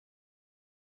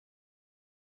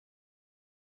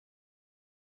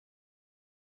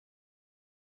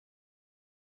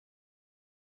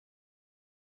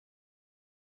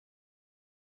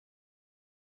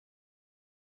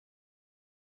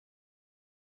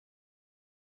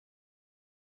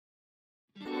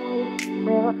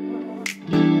Sensible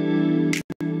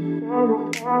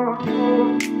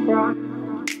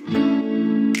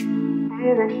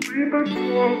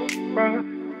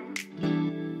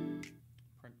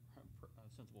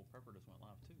Prepper just went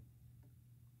live too.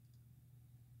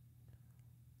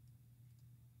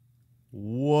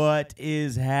 What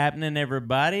is happening,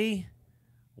 everybody?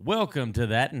 Welcome to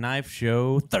That Knife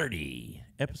Show 30,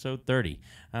 episode 30.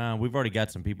 We've already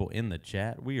got some people in the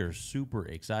chat. We are super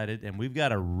excited, and we've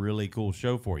got a really cool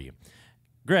show for you.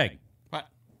 Greg. What?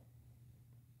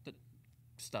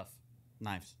 Stuff.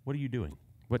 Knives. What are you doing?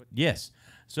 What? Yes.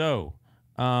 So,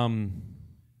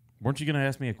 weren't you going to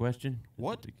ask me a question?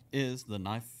 What is the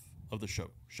knife of the show?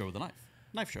 Show of the knife.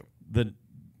 Knife show. The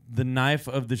knife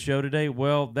of the show today?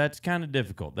 Well, that's kind of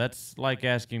difficult. That's like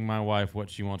asking my wife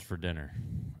what she wants for dinner.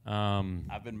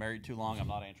 I've been married too long. I'm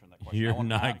not answering that question. You're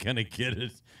not gonna get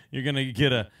it. You're gonna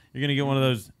get one of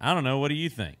those. I don't know. What do you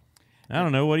think? I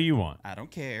don't know. What do you want? I don't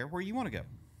care. Where you want to go?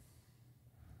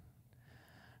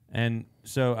 And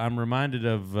so I'm reminded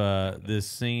of this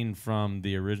scene from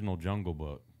the original Jungle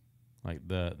Book, like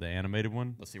the animated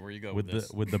one. Let's see where you go with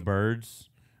this. with the birds,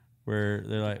 where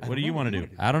they're like, "What do you want to do?"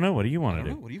 do? I don't know. What do you want to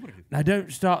do? What do you want to do? Now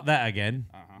don't start that again.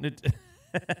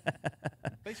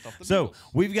 Based off the So Beatles.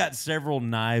 we've got several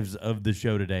knives of the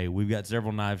show today. We've got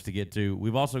several knives to get to.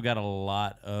 We've also got a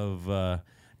lot of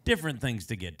different things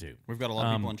to get to. We've got a lot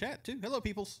of people in chat too. Hello,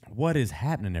 peoples. What is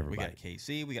happening, We everybody? got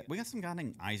KC. We got some guy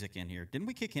named Isaac in here. Didn't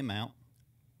we kick him out?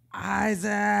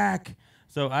 Isaac.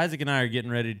 So Isaac and I are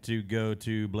getting ready to go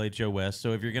to Blade Show West.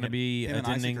 So if you're going to be Him and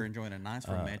attending Isaac are enjoying a nice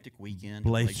romantic weekend.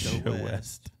 Blade Show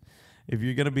West. If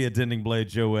you're going to be attending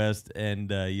Blade Show West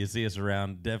and you see us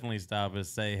around, definitely stop us,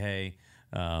 say hey,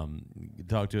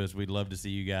 talk to us. We'd love to see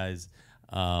you guys.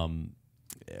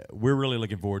 We're really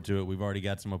looking forward to it. We've already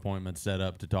got some appointments set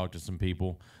up to talk to some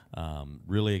people.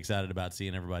 Really excited about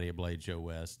seeing everybody at Blade Show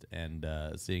West and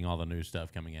seeing all the new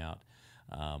stuff coming out.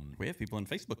 We have people on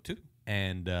Facebook too.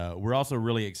 And we're also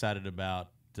really excited about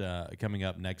coming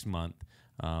up next month,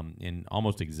 in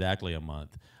almost exactly a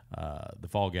month, the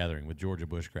Fall Gathering with Georgia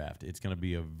Bushcraft. It's going to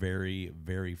be a very,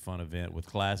 very fun event with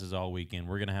classes all weekend.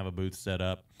 We're going to have a booth set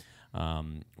up.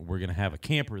 We're going to have a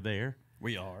camper there.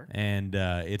 We are. And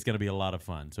it's going to be a lot of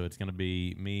fun. So it's going to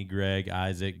be me, Greg,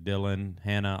 Isaac, Dylan,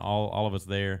 Hannah, all of us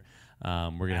there.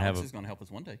 We're going to have Alex is going to help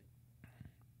us one day.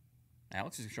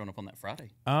 Alex is showing up on that Friday.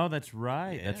 Oh, that's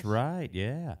right. Yes. That's right.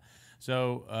 Yeah.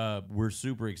 So we're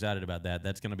super excited about that.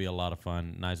 That's going to be a lot of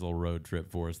fun. Nice little road trip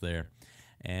for us there.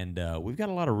 And we've got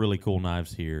a lot of really cool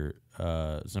knives here,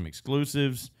 some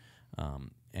exclusives,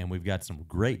 and we've got some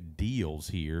great deals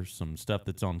here, some stuff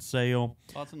that's on sale.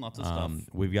 Lots and lots of stuff.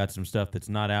 We've got some stuff that's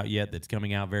not out yet that's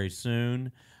coming out very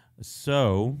soon.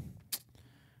 So,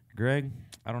 Greg,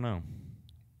 I don't know.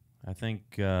 I think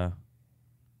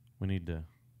we need to...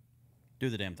 Do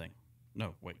the damn thing.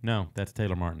 No, wait. No, that's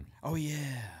Taylor Martin. Oh, yeah.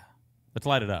 Let's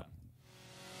light it up.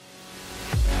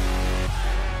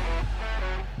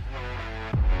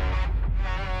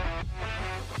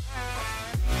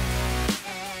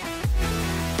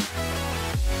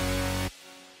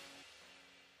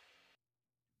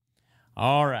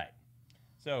 All right.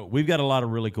 So we've got a lot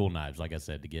of really cool knives, like I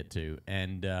said, to get to.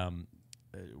 And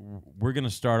we're going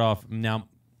to start off. Now,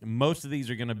 most of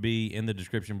these are going to be in the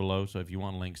description below, so if you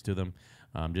want links to them,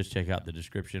 just check out the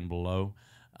description below.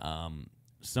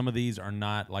 Some of these are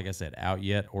not, like I said, out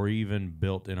yet or even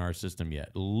built in our system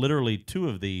yet. Literally 2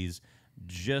 of these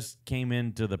just came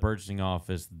into the purchasing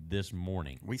office this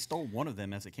morning. We stole one of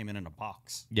them as it came in a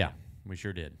box. Yeah, we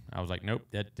sure did. I was like, nope,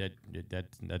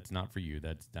 that's not for you.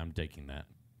 I'm taking that.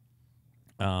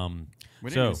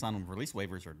 We didn't even sign them release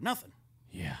waivers or nothing.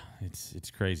 Yeah, it's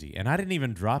crazy, and I didn't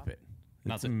even drop it.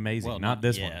 It's amazing. Well, not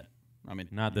this yet. one. I mean,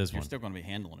 not this you're one. still going to be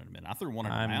handling it in a minute. I threw one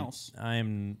in the house.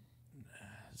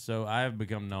 So I have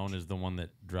become known as the one that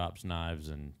drops knives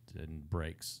and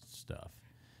breaks stuff,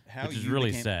 which is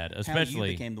really sad. Especially how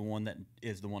you became the one that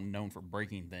is the one known for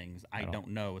breaking things. I don't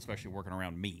know, especially working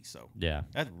around me. So yeah,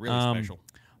 that's really special.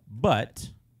 But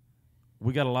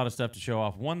we got a lot of stuff to show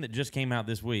off. One that just came out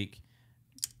this week,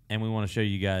 and we want to show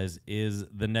you guys is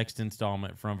the next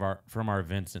installment from our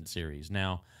Vincent series.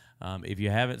 Now, if you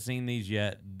haven't seen these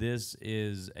yet, this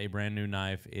is a brand new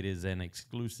knife. It is an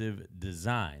exclusive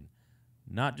design,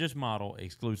 not just model,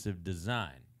 exclusive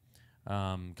design.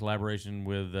 Collaboration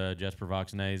with Jesper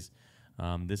Voxnays.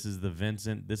 This is the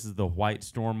Vincent. This is the White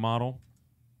Storm model.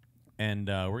 And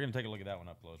we're going to take a look at that one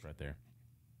up close right there.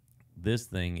 This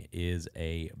thing is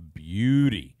a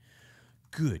beauty.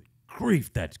 Good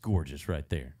grief, that's gorgeous right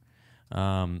there.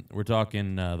 We're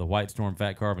talking the White Storm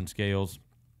fat carbon scales,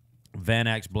 Van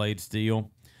Axe blade steel.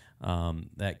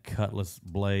 That cutlass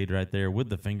blade right there with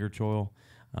the finger choil.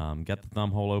 Got the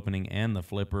thumb hole opening and the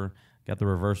flipper. Got the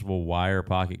reversible wire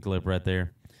pocket clip right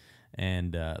there.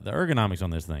 And the ergonomics on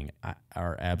this thing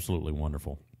are absolutely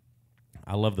wonderful.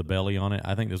 I love the belly on it.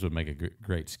 I think this would make a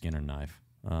great Skinner knife.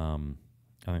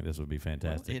 I think this would be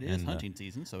fantastic. Well, it is hunting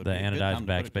season, so the anodized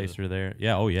backspacer there.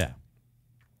 Yeah, oh yeah.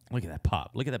 Look at that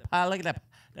pop. Look at that pop. Look at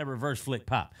that reverse flick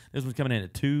pop. This one's coming in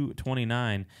at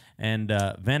 $229, and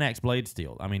Van Axe blade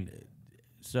steel. I mean,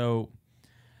 so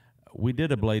we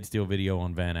did a blade steel video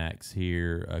on Van Axe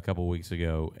here a couple weeks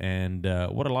ago, and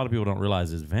what a lot of people don't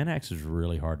realize is Van Axe is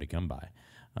really hard to come by.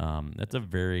 That's a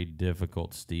very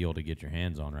difficult steel to get your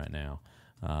hands on right now.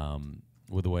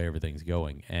 With the way everything's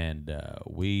going, and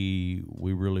we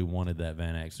really wanted that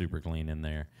Van Axe Super Clean in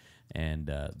there,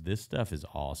 and this stuff is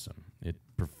awesome. It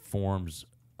performs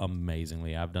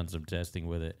amazingly. I've done some testing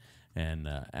with it, and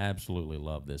absolutely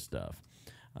love this stuff.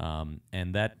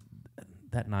 And that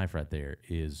knife right there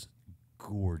is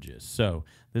gorgeous. So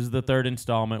this is the third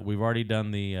installment. We've already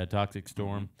done the Toxic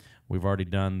Storm. We've already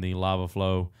done the Lava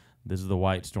Flow. This is the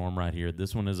White Storm right here.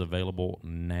 This one is available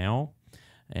now.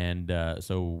 And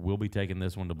so we'll be taking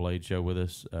this one to Blade Show with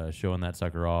us, showing that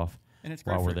sucker off. And it's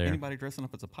great for anybody dressing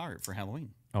up as a pirate for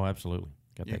Halloween. Oh, absolutely.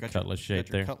 Got that cutlass shape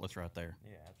there. Cutlass right there.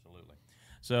 Yeah, absolutely.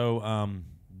 So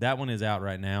that one is out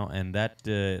right now, and that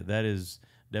is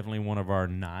definitely one of our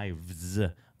knives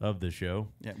of the show.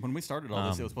 Yeah, when we started all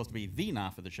this, it was supposed to be the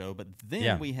knife of the show, but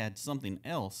then we had something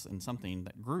else and something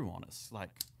that grew on us,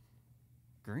 like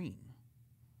green.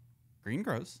 Green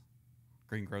grows.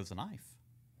 Green grows a knife.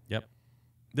 Yep.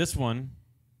 This one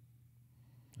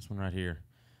right here,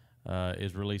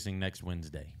 is releasing next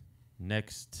Wednesday.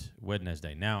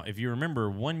 Now, if you remember,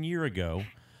 1 year ago,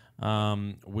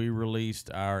 we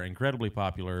released our incredibly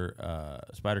popular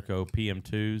Spyderco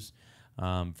PM2s,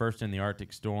 first in the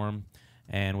Arctic Storm,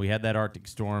 and we had that Arctic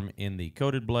Storm in the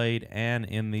coated blade and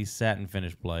in the satin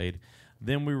finish blade.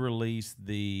 Then we released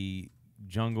the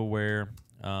Jungle Wear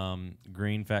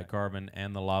green fat carbon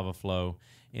and the Lava Flow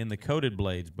in the coated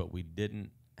blades, but we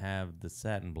didn't have the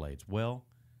satin blades. Well,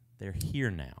 they're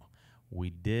here now. We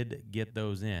did get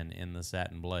those in the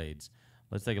satin blades.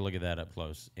 Let's take a look at that up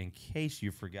close in case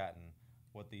you've forgotten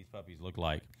what these puppies look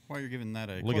like. While you're giving that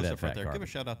a look at that close-up right there, carbon. give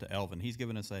a shout out to Elvin. He's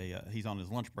giving us he's on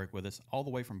his lunch break with us all the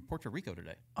way from Puerto Rico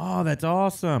today. Oh, that's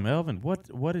awesome, Elvin.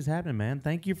 What is happening, man?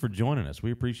 Thank you for joining us.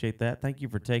 We appreciate that. Thank you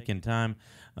for taking time,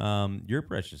 your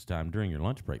precious time during your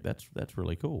lunch break. That's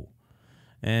really cool.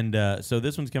 And so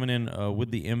this one's coming in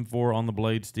with the M4 on the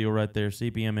blade steel right there,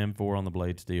 CPM M4 on the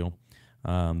blade steel,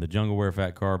 the Jungle Wear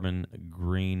fat carbon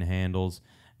green handles,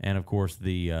 and of course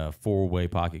the four-way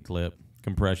pocket clip,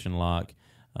 compression lock,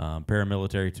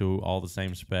 paramilitary tool, all the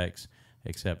same specs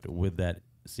except with that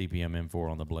CPM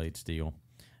M4 on the blade steel.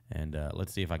 And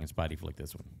let's see if I can Spidey flick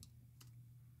this one.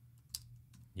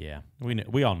 Yeah,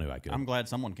 we all knew I could. I'm glad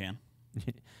someone can.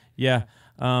 Yeah,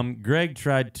 Greg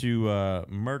tried to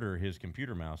murder his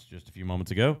computer mouse just a few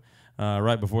moments ago,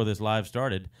 right before this live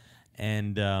started,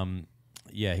 and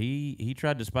yeah, he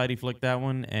tried to Spidey flick that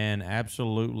one and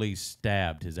absolutely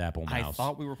stabbed his Apple mouse. I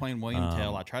thought we were playing William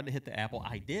Tell. I tried to hit the apple.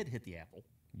 I did hit the apple.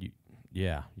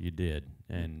 Yeah, you did,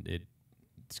 and it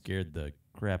scared the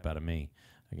crap out of me.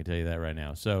 I can tell you that right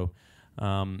now. So,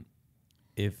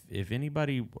 if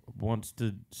anybody wants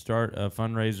to start a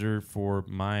fundraiser for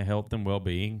my health and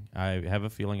well-being, I have a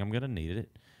feeling I'm going to need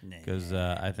it because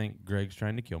I think Greg's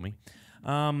trying to kill me.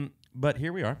 But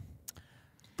here we are.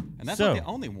 And that's not the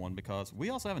only one, because we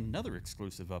also have another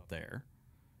exclusive up there.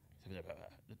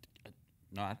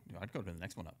 No, I'd go to the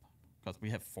next one up, because we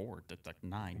have 4. That's like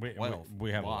 9, 12.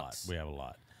 We have lots. a lot. We have a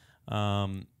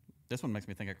lot. This one makes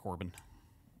me think of Corbin.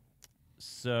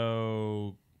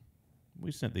 So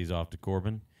we sent these off to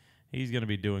Corbin. He's going to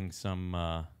be doing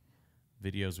some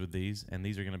videos with these, and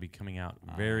these are going to be coming out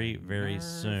very, very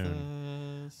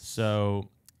soon. So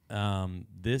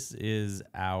this is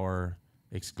our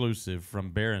exclusive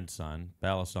from Bear & Son,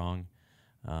 Balisong.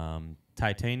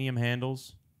 Titanium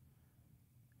handles,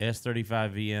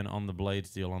 S35VN on the blade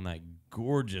steel on that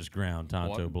gorgeous ground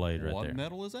Tonto blade right there. What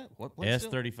metal is that? What blade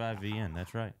steel? S35VN,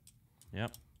 that's right.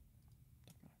 Yep.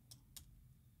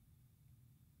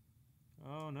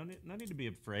 Oh, no need to be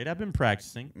afraid. I've been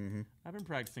practicing. Mm-hmm. I've been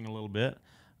practicing a little bit.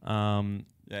 Yeah,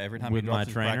 every time with he drops my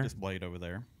his trainer. practice blade over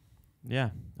there. Yeah,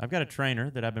 I've got a trainer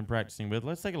that I've been practicing with.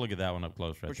 Let's take a look at that one up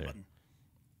close right Push there. button.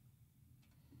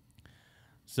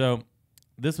 So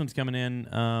this one's coming in.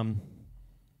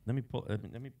 Let me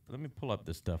pull up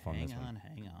this stuff on this one.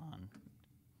 Hang on.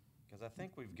 Because I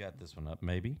think we've got this one up.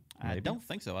 Maybe. I don't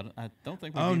think so. I don't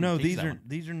think. We've Oh even no, teased that one.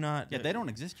 these are not. Yeah, they don't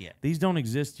exist yet. These don't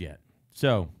exist yet.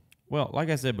 So Well, like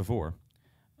I said before,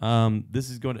 this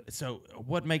is going to. So,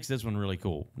 what makes this one really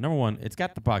cool? Number one, it's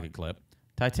got the pocket clip,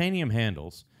 titanium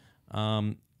handles.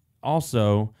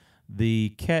 Also,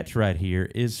 the catch right here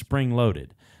is spring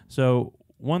loaded. So,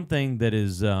 one thing that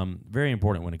is very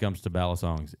important when it comes to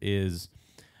balisongs is,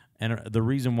 and the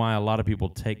reason why a lot of people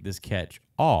take this catch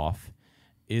off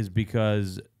is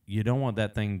because you don't want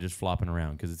that thing just flopping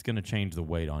around because it's going to change the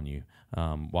weight on you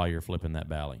while you're flipping that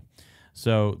bally.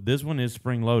 So this one is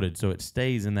spring loaded, so it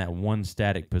stays in that one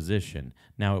static position.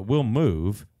 Now it will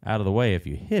move out of the way if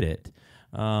you hit it,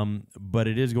 but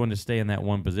it is going to stay in that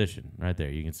one position right there.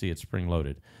 You can see it's spring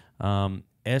loaded. S35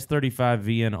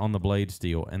 VN on the blade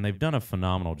steel, and they've done a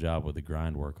phenomenal job with the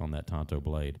grind work on that Tonto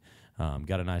blade.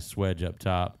 Got a nice swedge up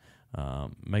top,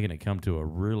 making it come to a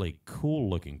really cool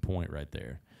looking point right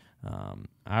there.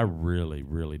 I really,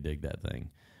 really dig that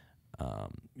thing.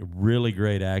 Really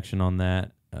great action on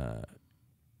that.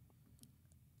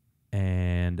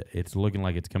 And it's looking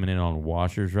like it's coming in on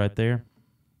washers right there.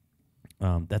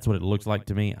 That's what it looks like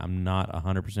to me. I'm not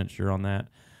 100% sure on that.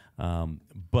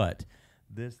 But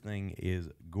this thing is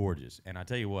gorgeous. And I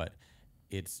tell you what,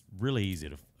 it's really easy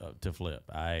to flip.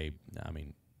 I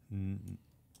mean,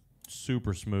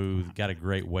 super smooth, got a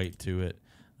great weight to it.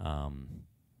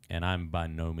 And I'm by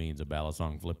no means a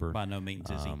balisong flipper. By no means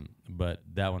is he. But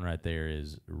that one right there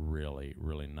is really,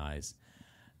 really nice.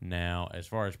 Now, as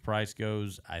far as price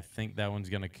goes, I think that one's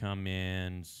going to come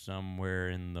in somewhere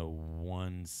in the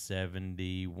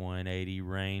 170, 180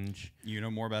 range. You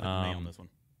know more about it than me on this one.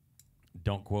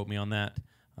 Don't quote me on that,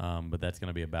 but that's going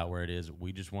to be about where it is.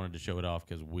 We just wanted to show it off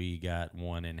because we got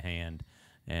one in hand,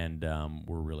 and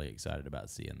we're really excited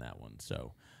about seeing that one.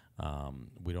 So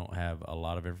we don't have a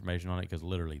lot of information on it because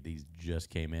literally these just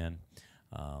came in,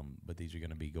 but these are going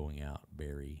to be going out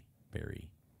very, very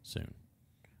soon.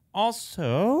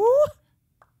 Also,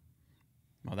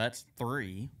 well, that's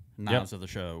 3 knives of the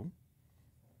show.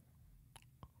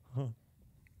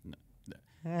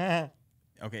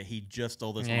 Okay, he just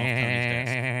stole this one off Tony's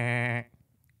desk.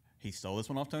 He stole this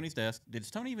one off Tony's desk. Did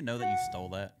Tony even know that you stole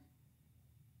that?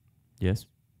 Yes,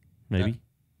 maybe.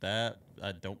 That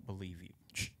I don't believe you.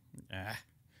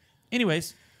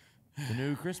 Anyways, the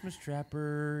new Christmas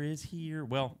Trapper is here.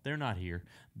 Well, they're not here.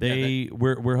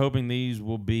 We're hoping these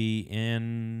will be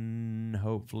in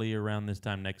hopefully around this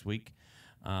time next week.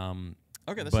 Okay,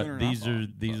 that's but this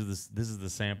is the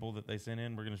sample that they sent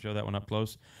in. We're going to show that one up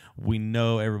close. We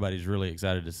know everybody's really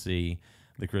excited to see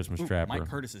the Christmas Trapper. Mike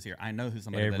Curtis is here. I know who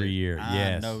somebody every year.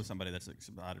 I know somebody that's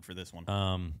excited for this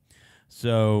one.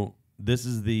 So this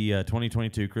is the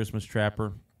 2022 Christmas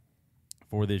Trapper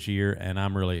for this year, and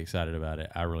I'm really excited about it.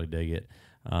 I really dig it.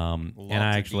 And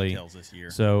I actually, details this year.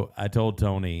 So I told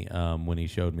Tony when he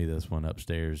showed me this one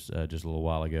upstairs just a little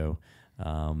while ago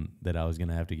that I was going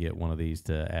to have to get one of these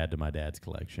to add to my dad's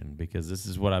collection because this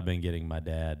is what I've been getting my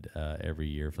dad every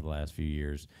year for the last few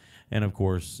years. And of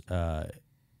course, I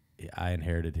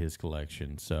inherited his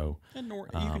collection. So and you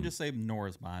can just say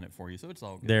Nora's buying it for you, so it's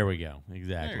all good. There we go.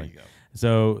 Exactly. There you go.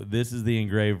 So this is the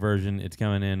engraved version. It's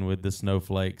coming in with the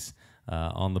snowflakes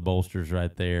on the bolsters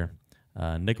right there.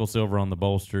 Nickel silver on the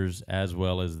bolsters as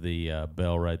well as the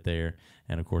bell right there.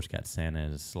 And, of course, got Santa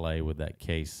and his sleigh with that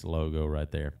case logo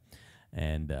right there.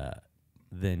 And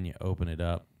then you open it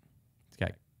up. It's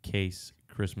got Case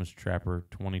Christmas Trapper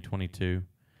 2022.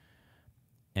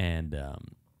 And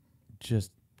this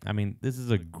is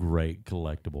a great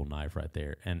collectible knife right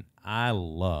there. And I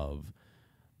love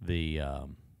the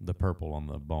purple on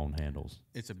the bone handles.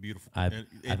 It's a beautiful. I think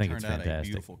it's fantastic. A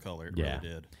beautiful color. It really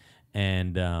did.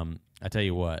 And I tell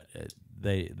you what,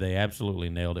 they absolutely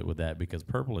nailed it with that because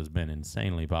purple has been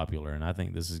insanely popular, and I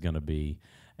think this is going to be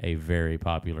a very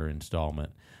popular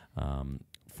installment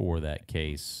for that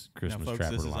Case Christmas folks,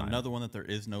 Trapper line. This is another one that there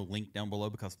is no link down below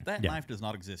because that knife does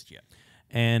not exist yet.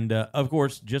 And of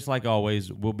course, just like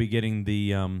always, we'll be getting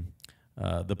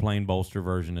the plain bolster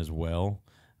version as well.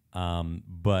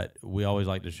 But we always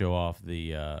like to show off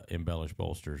the embellished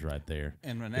bolsters right there.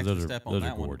 And an extra step on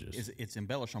that one is it's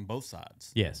embellished on both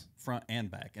sides. Yes. Front and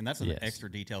back. And that's an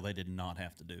extra detail they did not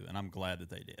have to do. And I'm glad that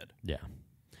they did. Yeah.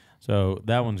 So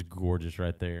that one's gorgeous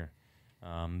right there.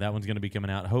 That one's going to be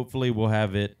coming out. Hopefully we'll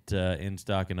have it in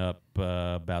stock and up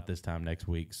about this time next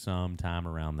week, sometime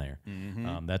around there.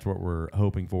 Mm-hmm. That's what we're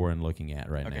hoping for and looking at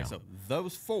right now. Okay, so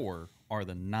those 4 are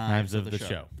the knives of the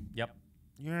show. Yep.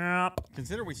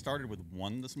 Consider we started with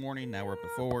 1 this morning. Now we're up to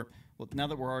 4. Well, now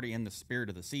that we're already in the spirit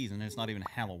of the season, and it's not even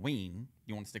Halloween.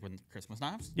 You want to stick with Christmas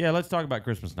knives? Yeah, let's talk about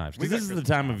Christmas knives because this is the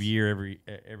time of year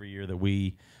every year that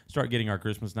we start getting our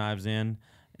Christmas knives in,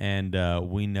 and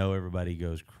we know everybody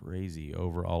goes crazy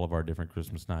over all of our different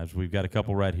Christmas knives. We've got a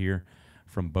couple right here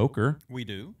from Boker. We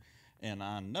do. And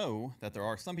I know that there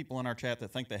are some people in our chat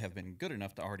that think they have been good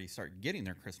enough to already start getting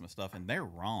their Christmas stuff, and they're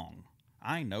wrong.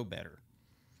 I know better.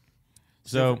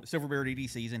 So Silverbeard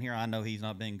EDC's in here. I know he's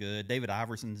not been good. David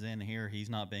Iverson's in here. He's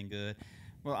not been good.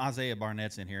 Well, Isaiah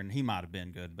Barnett's in here, and he might have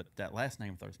been good, but that last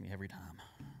name throws me every time.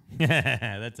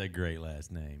 That's a great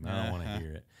last name. I don't want to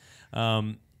hear it.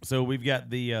 So we've got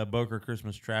the Boker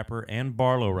Christmas Trapper and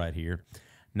Barlow right here.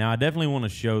 Now, I definitely want to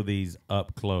show these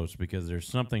up close because there's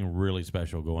something really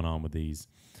special going on with these.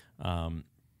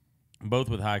 Both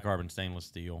with high carbon stainless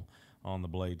steel on the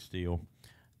blade steel.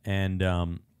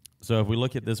 And so if we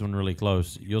look at this one really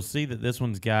close, you'll see that this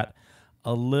one's got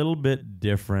a little bit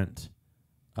different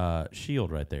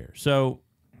shield right there. So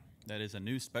that is a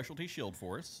new specialty shield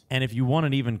for us. And if you want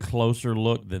an even closer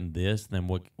look than this, than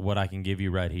what I can give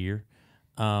you right here,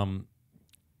 go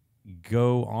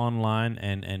online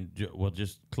and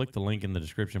just click the link in the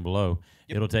description below.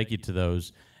 Yep. It'll take you to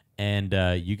those, and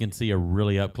you can see a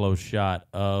really up close shot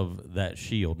of that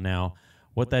shield. Now,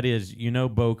 what that is,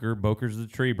 Boker's the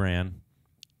tree brand.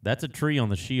 That's a tree on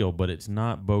the shield, but it's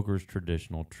not Boker's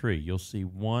traditional tree. You'll see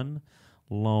one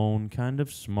lone kind of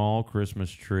small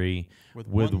Christmas tree with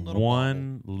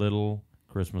one little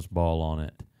Christmas ball on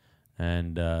it,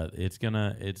 and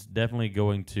it's definitely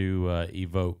going to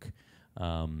evoke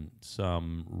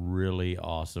some really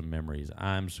awesome memories.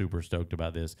 I'm super stoked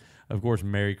about this. Of course,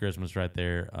 Merry Christmas right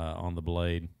there on the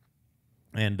blade,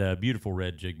 and beautiful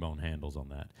red jig bone handles on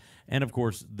that. And of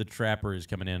course, the Trapper is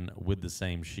coming in with the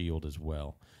same shield as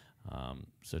well.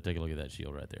 So take a look at that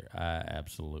shield right there. I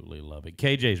absolutely love it.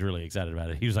 KJ's really excited about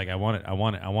it. He was like, I want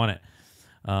it.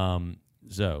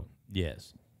 So,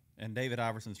 yes. And David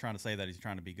Iverson's trying to say that he's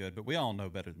trying to be good, but we all know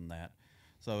better than that.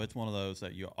 So it's one of those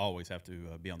that you always have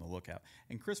to be on the lookout.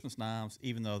 And Christmas knives,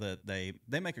 even though that they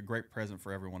make a great present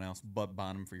for everyone else, but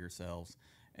buy them for yourselves.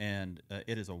 And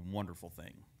it is a wonderful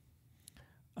thing.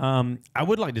 I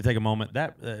would like to take a moment.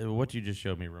 That what you just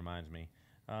showed me reminds me.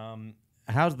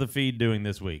 How's the feed doing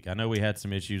this week? I know we had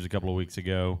some issues a couple of weeks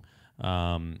ago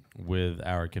with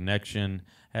our connection.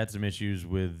 Had some issues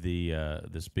with the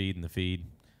speed and the feed.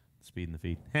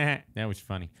 That was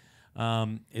funny.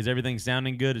 Is everything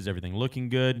sounding good? Is everything looking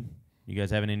good? You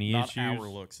guys having any issues? Not our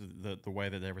looks, the way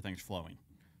that everything's flowing.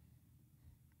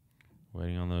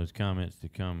 Waiting on those comments to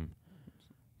come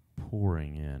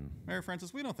pouring in. Mary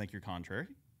Frances, we don't think you're contrary.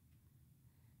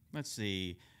 Let's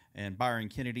see. And Byron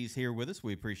Kennedy's here with us.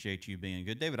 We appreciate you being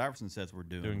good. David Iverson says we're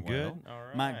doing well. Good. All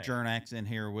right. Mike Jernak's in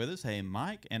here with us. Hey,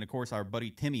 Mike. And, of course, our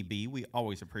buddy Timmy B. We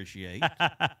always appreciate.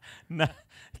 No,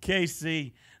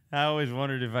 KC, I always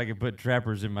wondered if I could put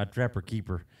trappers in my Trapper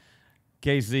Keeper.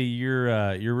 KC,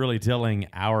 you're really telling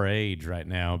our age right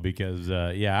now because,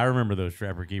 I remember those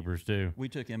Trapper Keepers, too. We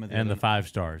took Emma the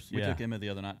 5-stars. We took Emma the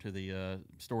other night to the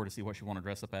store to see what she wanted to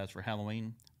dress up as for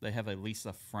Halloween. They have a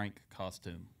Lisa Frank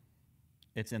costume.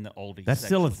 It's in the oldies That's section.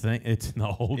 Still a thing? It's in the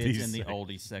oldies It's in the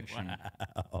oldies section.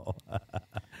 Wow.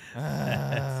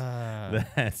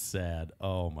 That's sad.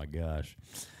 Oh, my gosh.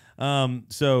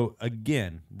 So,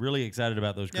 again, really excited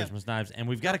about those Christmas knives. And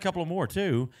we've got a couple of more,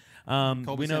 too.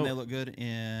 Colby said they look good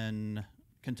in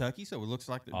Kentucky, so it looks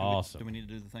like... Awesome. Do we need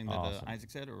to do the thing that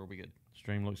Isaac said, or are we good?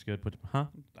 Stream looks good. Huh?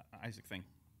 The Isaac thing.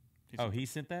 He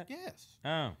sent that? Yes.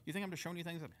 Oh. You think I'm just showing you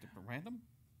things that are random?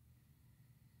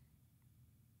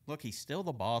 Look, he's still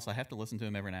the boss. I have to listen to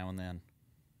him every now and then.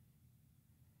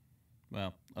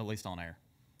 Well, at least on air.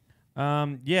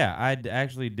 I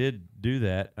actually did do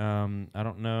that. I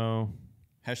don't know.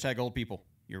 Hashtag old people.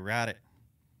 You're right it.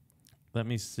 Let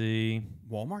me see.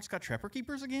 Walmart's got Trapper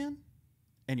Keepers again?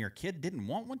 And your kid didn't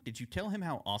want one? Did you tell him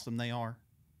how awesome they are?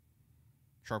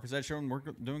 Sharp as that showing we're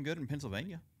doing good in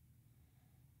Pennsylvania.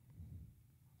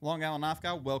 Long Island Knife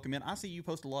Guy, welcome in. I see you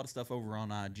post a lot of stuff over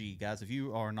on IG. Guys, if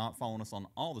you are not following us on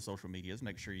all the social medias,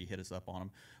 make sure you hit us up on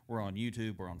them. We're on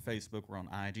YouTube, we're on Facebook, we're on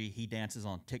IG. He dances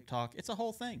on TikTok. It's a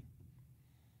whole thing.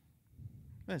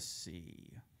 Let's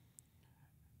see.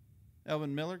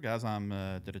 Elvin Miller, guys, I'm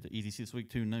did it EDC this week.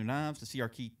 2 new knives. The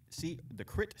CRT, the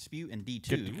Crit, Spew, and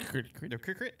D2.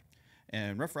 Crit.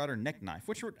 And Rough Rider neck knife.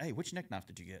 Which neck knife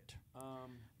did you get?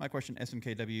 My question,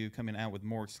 SMKW coming out with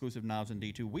more exclusive knives than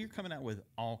D2. We're coming out with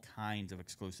all kinds of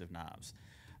exclusive knives.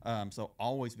 So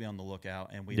always be on the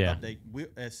lookout, and we update.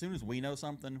 As soon as we know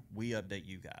something, we update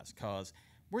you guys because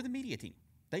we're the media team.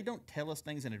 They don't tell us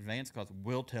things in advance because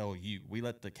we'll tell you. We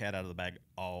let the cat out of the bag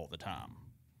all the time.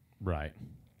 Right.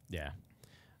 Yeah.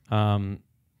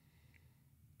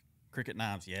 Cricket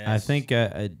knives, yes. I think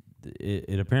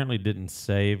it apparently didn't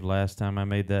save last time I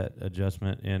made that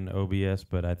adjustment in OBS,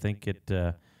 but I think it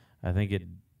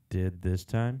did this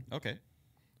time. Okay.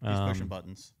 He's pushing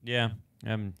buttons. Yeah.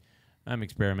 I'm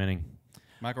experimenting.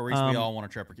 Michael Reese, we all want a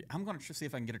trapper keeper. I'm going to see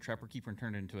if I can get a trapper keeper and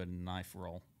turn it into a knife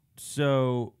roll.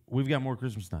 So we've got more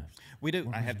Christmas knives. We do.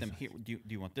 I have them here. Do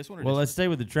you want this one or well, this let's stay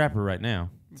with the trapper right now,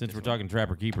 since we're talking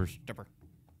trapper keepers. Trapper.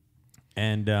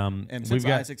 And since we've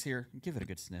got Isaac's here, give it a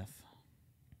good sniff.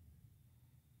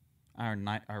 Our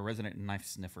resident knife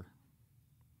sniffer.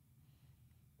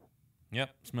 Yep,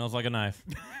 smells like a knife.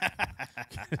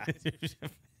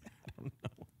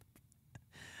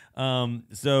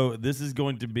 So this is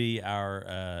going to be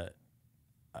our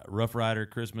Rough Ryder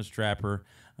Christmas Trapper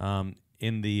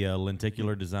in the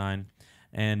lenticular design,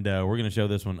 and we're going to show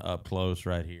this one up close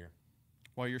right here.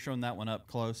 While you're showing that one up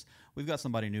close, we've got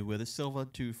somebody new with us,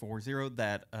 Silva240.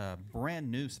 That brand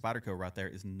new Spyderco right there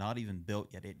is not even built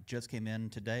yet. It just came in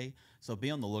today, so be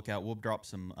on the lookout. We'll drop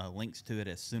some links to it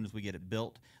as soon as we get it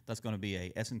built. That's going to be a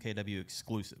SMKW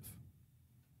exclusive.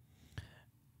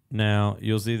 Now,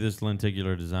 you'll see this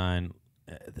lenticular design.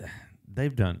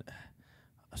 They've done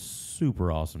a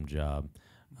super awesome job.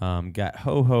 Got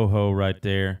ho, ho, ho right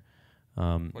there.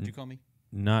 What'd you call me?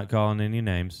 Not calling any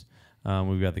names.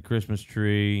 We've got the Christmas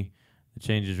tree. It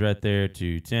changes right there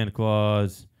to Santa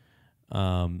Claus.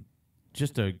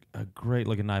 Just a great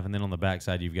looking knife. And then on the back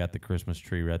side, you've got the Christmas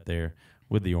tree right there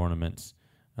with the ornaments.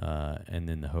 And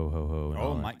then the ho, ho, ho. And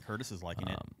oh, Mike Curtis is liking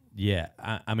it. Yeah.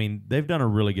 I mean, they've done a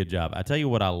really good job. I tell you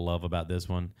what I love about this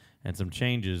one, and some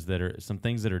changes some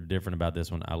things that are different about this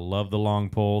one. I love the long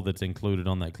pull that's included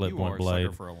on that clip point blade. You are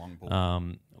a sucker for a long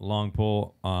pull. Long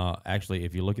pull. Actually,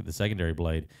 if you look at the secondary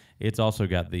blade, it's also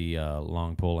got the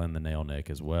long pull and the nail neck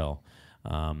as well.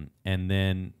 And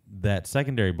then that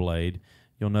secondary blade,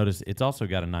 you'll notice it's also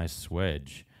got a nice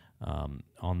swedge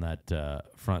on that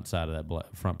front side of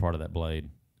that front part of that blade,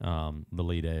 the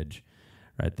lead edge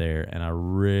right there. And I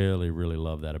really, really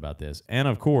love that about this. And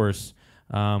of course,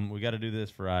 we got to do this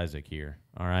for Isaac here.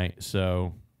 All right,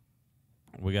 so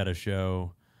we got to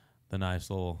show the nice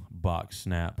little box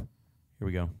snap. Here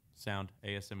we go. Sound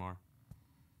ASMR.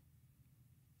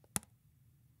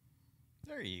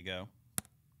 There you go.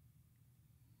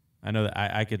 I know that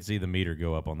I could see the meter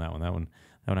go up on that one. That one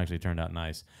actually turned out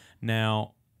nice.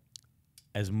 Now,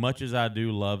 as much as I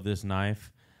do love this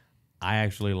knife, I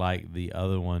actually like the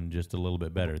other one just a little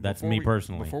bit better. That's me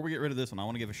personally. Before we get rid of this one, I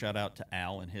want to give a shout out to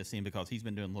Al and his team because he's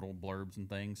been doing little blurbs and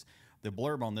things. The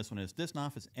blurb on this one is, this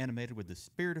knife is animated with the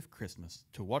spirit of Christmas.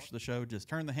 To watch the show, just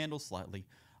turn the handle slightly.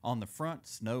 On the front,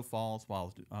 snow falls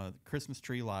while Christmas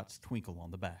tree lights twinkle on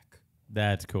the back.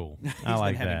 That's cool. I He's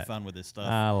like been having that. fun with this stuff.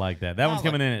 I like that. That one's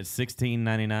coming in at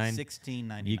 $16.99.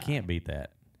 $16.99. You can't beat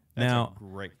that. That's now, a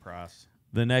great price.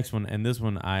 The next one, and this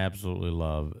one I absolutely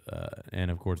love, and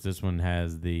of course this one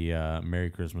has the Merry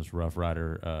Christmas Rough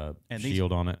Ryder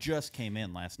shield on it. Just came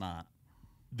in last night.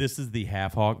 This is the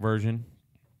half hawk version,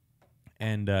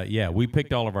 and yeah, we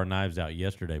picked all of our knives out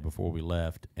yesterday before we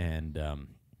left, and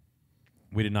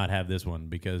we did not have this one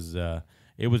because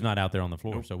it was not out there on the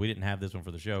floor, so we didn't have this one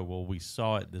for the show. Well, we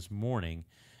saw it this morning,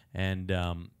 and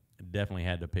definitely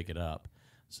had to pick it up.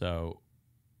 So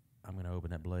I'm going to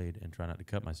open that blade and try not to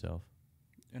cut myself.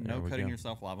 And no cutting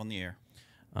yourself live on the air.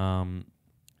 And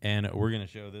we're going to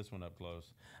show this one up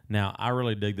close. Now, I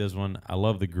really dig this one. I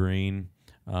love the green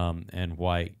and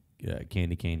white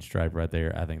candy cane stripe right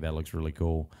there. I think that looks really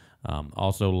cool.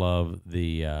 Also love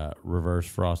the reverse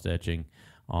frost etching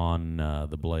on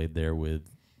the blade there with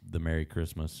the Merry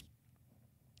Christmas.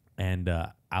 And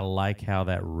I like how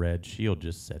that red shield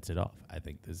just sets it off. I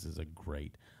think this is a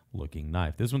great looking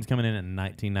knife. This one's coming in at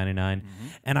 $19.99.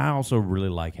 And I also really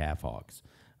like half hawks.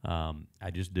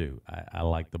 I just do. I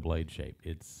like the blade shape.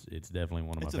 It's definitely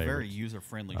one of my favorites. It's a very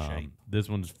user-friendly shape. This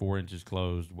one's 4 inches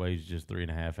closed, weighs just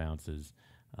 3.5 ounces,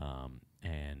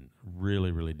 and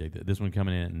really, really dig that. This one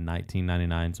coming in at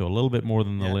 $19.99, so a little bit more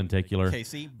than the lenticular.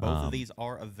 KC, both of these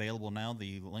are available now.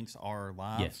 The links are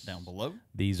live down below.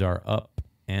 These are up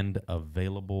and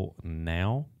available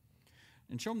now.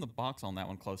 And show them the box on that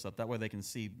one close up. That way they can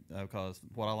see, because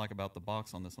what I like about the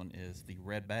box on this one is the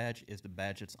red badge is the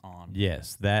badge it's on.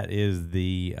 Yes, that is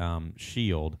the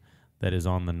shield that is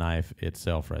on the knife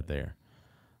itself right there.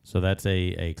 So that's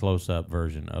a close-up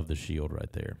version of the shield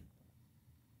right there.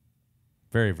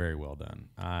 Very, very well done.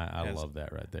 I love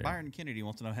that right there. Byron Kennedy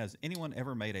wants to know, has anyone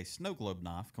ever made a snow globe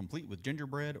knife complete with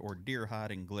gingerbread or deer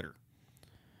hide and glitter?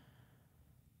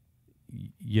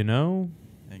 You know...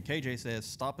 And KJ says,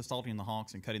 stop assaulting the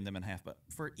hawks and cutting them in half. But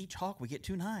for each hawk, we get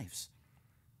 2 knives.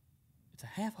 It's a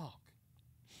half hawk.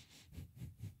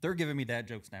 They're giving me dad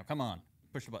jokes now. Come on.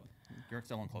 Push the button. You're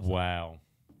still on close. Wow.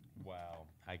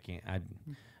 I can't.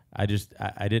 I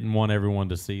didn't want everyone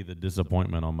to see the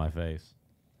disappointment on my face.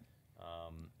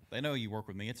 They know you work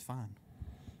with me. It's fine.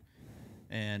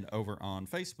 And over on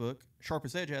Facebook,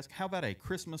 Sharpest Edge asked, how about a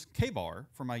Christmas K-bar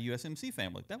for my USMC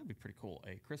family? That would be pretty cool.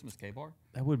 A Christmas K-bar.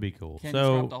 That would be cool. Candy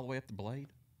striped all the way up the blade.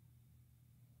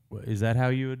 Is that how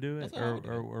you would do it?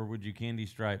 Or would you candy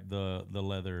stripe the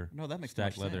leather? No, that makes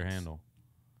stacked too much leather sense. handle.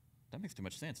 That makes too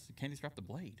much sense. Candy stripe the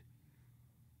blade.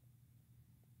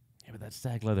 Yeah, but that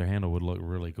stacked leather handle would look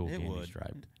really cool. It candy would.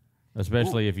 striped,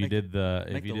 especially if you did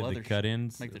the cut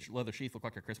ins. Make the leather sheath look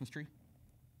like a Christmas tree.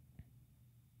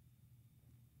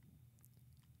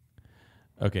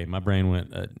 Okay, my brain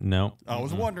went no. I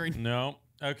was wondering. No.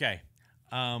 Okay.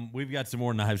 We've got some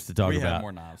more knives to talk about. We have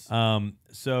more knives.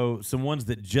 So some ones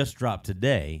that just dropped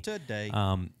today.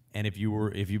 And if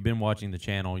you've been watching the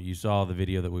channel, you saw the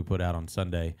video that we put out on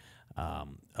Sunday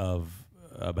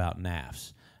about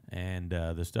Knafs and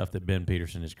the stuff that Ben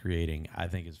Peterson is creating. I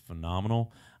think is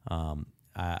phenomenal.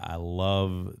 I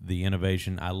love the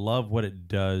innovation. I love what it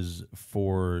does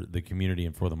for the community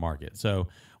and for the market. So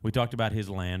we talked about his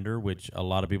lander, which a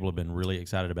lot of people have been really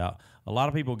excited about. A lot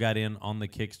of people got in on the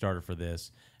Kickstarter for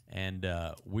this, and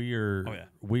we are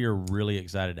really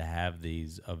excited to have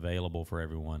these available for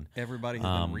everyone. Everybody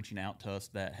has been reaching out to us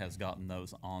that has gotten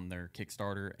those on their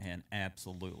Kickstarter and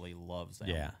absolutely loves them.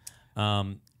 Yeah.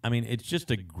 I mean, it's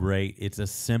just it's a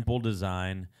simple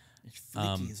design. It's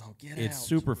flicky as all get out. It's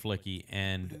super flicky,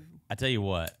 and I tell you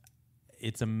what,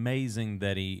 it's amazing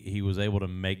that he was able to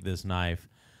make this knife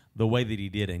the way that he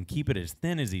did and keep it as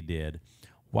thin as he did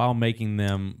while making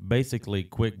them basically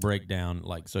quick breakdown,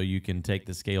 like so you can take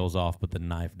the scales off, but the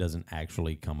knife doesn't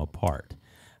actually come apart.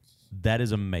 That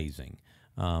is amazing.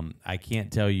 I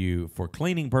can't tell you for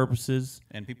cleaning purposes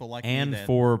and people like and me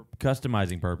for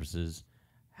customizing purposes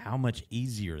how much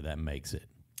easier that makes it.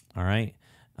 All right.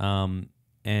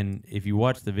 And if you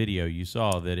watch the video, you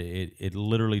saw that it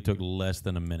literally took less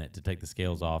than a minute to take the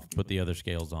scales off, put the other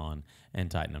scales on, and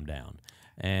tighten them down.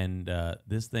 And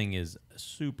this thing is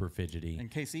super fidgety. And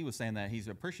KC was saying that he's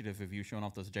appreciative of you showing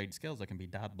off those jade scales that can be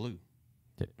dyed blue.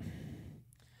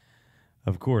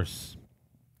 Of course.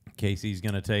 Casey's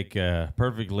going to take a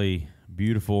perfectly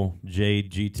beautiful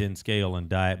jade G10 scale and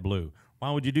dye it blue.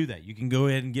 Why would you do that? You can go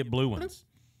ahead and get blue ones.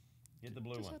 Get the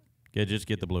blue one. Just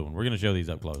get the blue one. We're going to show these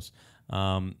up close.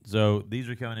 So these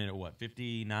are coming in at what,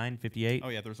 59, 58? Oh,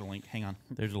 yeah, there's a link. Hang on.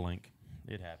 There's a link.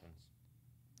 It happens.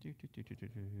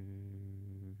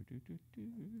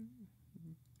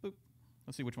 Boop.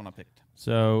 Let's see which one I picked.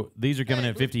 So these are coming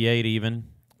in at 58 even,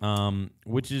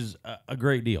 which is a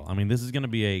great deal. I mean, this is going to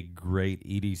be a great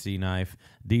EDC knife.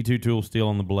 D2 tool steel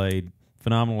on the blade,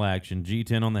 phenomenal action,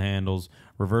 G10 on the handles,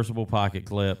 reversible pocket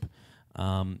clip.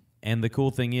 And the cool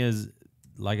thing is,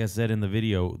 like I said in the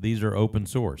video, these are open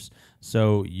source.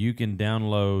 So you can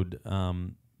download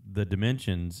the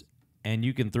dimensions and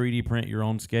you can 3D print your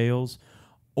own scales.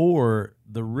 Or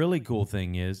the really cool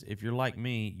thing is, if you're like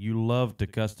me, you love to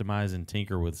customize and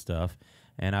tinker with stuff.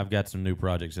 And I've got some new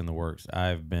projects in the works.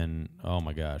 I've been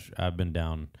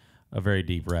down a very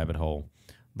deep rabbit hole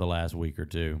the last week or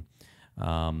two.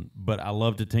 But I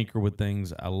love to tinker with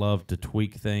things. I love to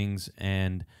tweak things.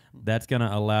 And that's going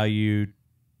to allow you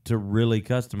to really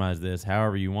customize this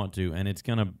however you want to. And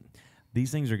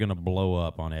these things are going to blow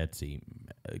up on Etsy,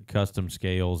 custom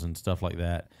scales and stuff like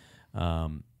that. I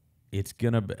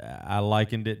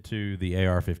likened it to the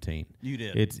AR-15. You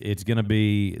did. It's going to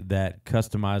be that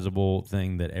customizable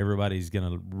thing that everybody's going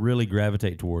to really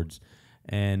gravitate towards.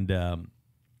 And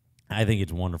I think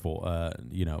it's wonderful.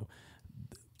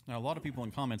 Now, a lot of people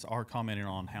in comments are commenting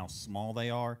on how small they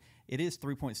are. It is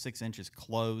 3.6 inches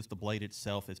closed. The blade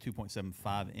itself is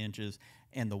 2.75 inches.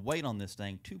 And the weight on this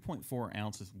thing, 2.4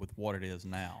 ounces with what it is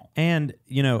now. And,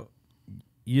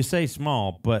 you say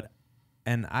small,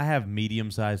 and I have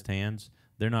medium-sized hands.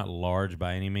 They're not large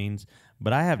by any means,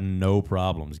 but I have no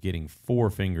problems getting 4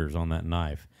 fingers on that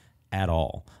knife at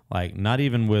all. Like, not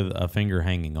even with a finger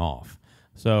hanging off.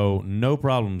 So, no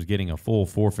problems getting a full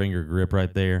 4-finger grip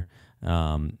right there.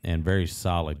 And very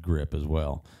solid grip as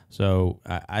well. So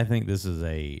I think this is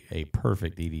a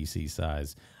perfect EDC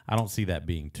size. I don't see that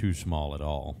being too small at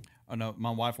all. Oh, no, my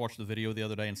wife watched the video the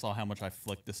other day and saw how much I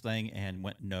flicked this thing and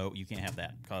went, no, you can't have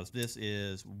that, because this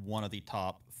is one of the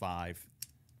top 5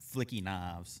 flicky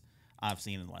knives I've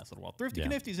seen in the last little while. Thrifty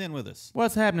Knifty's in with us.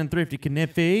 What's happening, Thrifty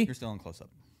Knifty? You're still on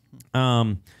close-up.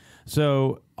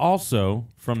 So also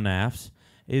from Knafs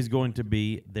is going to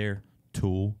be their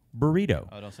tool burrito.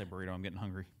 Oh, don't say burrito. I'm getting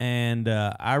hungry. And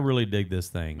I really dig this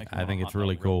thing. I think it's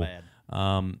really cool.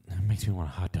 It makes me want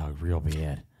a hot dog real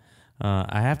bad.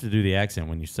 I have to do the accent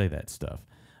when you say that stuff.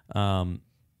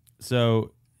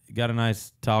 So got a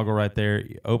nice toggle right there.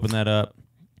 You open that up.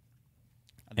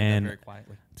 I did that very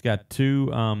quietly. It's got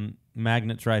 2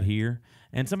 magnets right here.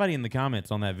 And somebody in the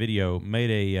comments on that video made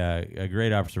a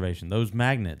great observation. Those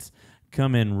magnets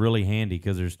come in really handy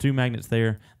because there's 2 magnets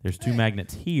there. There's 2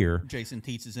 magnets here. Jason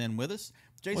Teets is in with us.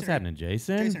 Jason, What's happening,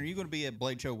 Jason? Jason, are you going to be at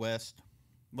Blade Show West?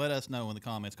 Let us know in the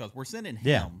comments because we're sending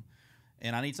him.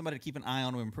 And I need somebody to keep an eye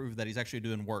on him and prove that he's actually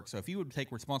doing work. So if you would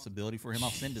take responsibility for him,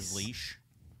 I'll send his leash.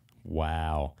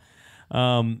 Wow.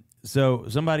 So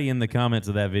somebody in the comments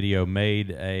of that video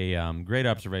made a great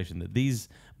observation that these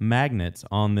magnets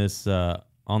on this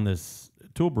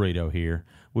tool burrito here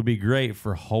would be great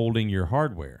for holding your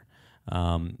hardware.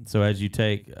 So as you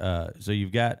take, so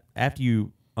you've got, after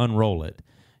you unroll it,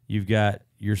 you've got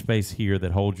your space here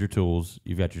that holds your tools.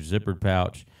 You've got your zippered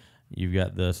pouch. You've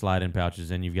got the slide-in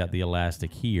pouches, and you've got the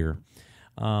elastic here.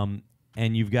 And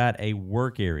you've got a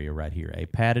work area right here, a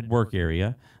padded work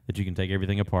area that you can take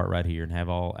everything apart right here and have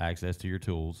all access to your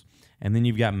tools. And then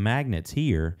you've got magnets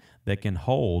here that can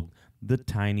hold the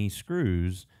tiny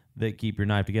screws that keep your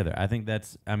knife together. I think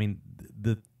that's, I mean,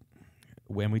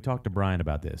 when we talked to Brian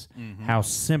about this, how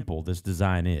simple this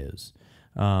design is.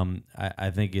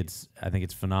 I think it's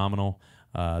phenomenal.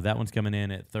 That one's coming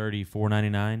in at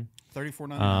 $34.99.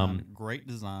 $34.99. Great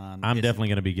design. I'm definitely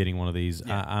going to be getting one of these.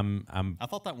 Yeah. I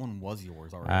thought that one was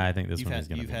yours already. I think this one is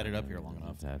going to be. You've had it up here long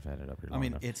enough. I've had it up here long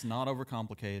enough. It's not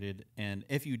overcomplicated, and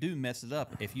if you do mess it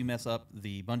up, if you mess up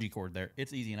the bungee cord there,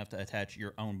 it's easy enough to attach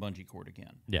your own bungee cord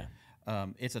again. Yeah.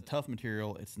 It's a tough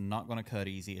material. It's not going to cut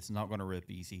easy. It's not going to rip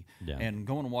easy. Yeah. And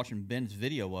going and watching Ben's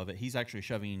video of it, he's actually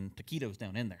shoving taquitos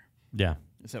down in there. Yeah.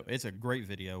 So it's a great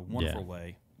video. Wonderful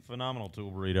way. Phenomenal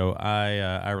tool burrito.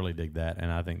 I really dig that, and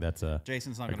I think that's a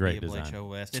Jason's not going to be a Blade Show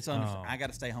West. It's I got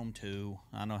to stay home too.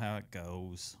 I know how it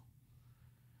goes.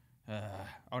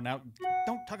 Now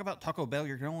don't talk about Taco Bell.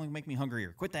 You're going to only make me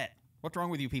hungrier. Quit that. What's wrong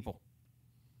with you people?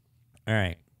 All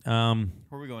right. Where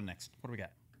are we going next? What do we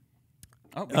got?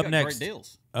 Oh, we got great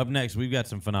deals. Up next, we've got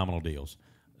some phenomenal deals.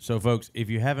 So, folks, if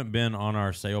you haven't been on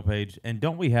our sale page, and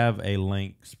don't we have a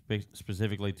link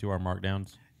specifically to our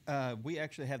markdowns? We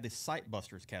actually have the Site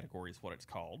Busters category is what it's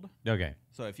called. Okay.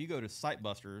 So if you go to Site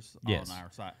Busters on our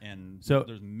site, and so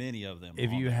there's many of them.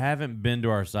 If you haven't been to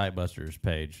our Site Busters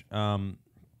page,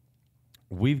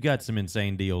 we've got some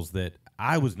insane deals that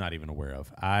I was not even aware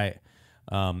of.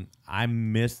 I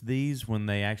missed these when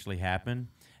they actually happen,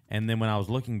 and then when I was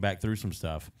looking back through some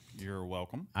stuff, you're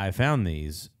welcome. I found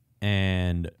these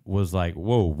and was like,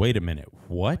 "Whoa, wait a minute,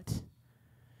 what?"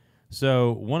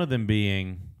 So one of them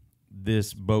being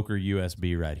this Boker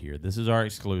USB right here. This is our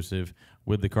exclusive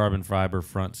with the carbon fiber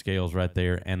front scales right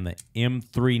there and the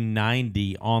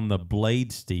M390 on the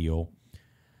blade steel.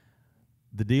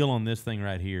 The deal on this thing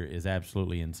right here is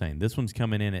absolutely insane. This one's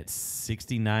coming in at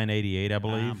 $69.88, I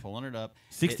believe. I'm pulling it up.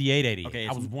 $68.88. Okay,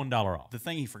 I was $1 off. The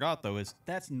thing he forgot though is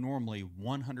that's normally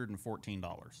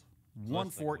 $114.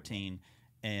 $114,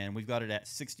 and we've got it at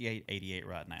 $68.88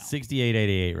 right now.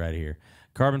 $68.88 right here.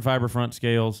 Carbon fiber front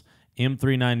scales.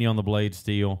 M390 on the blade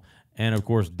steel, and of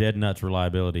course dead nuts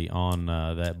reliability on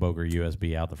that Boker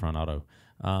USB out the front auto.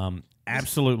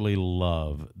 Absolutely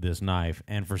love this knife,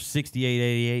 and for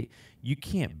 $68.88, you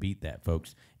can't beat that,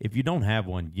 folks. If you don't have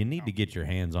one, you need to get your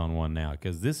hands on one now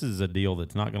because this is a deal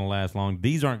that's not going to last long.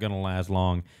 These aren't going to last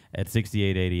long at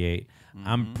 $68.88.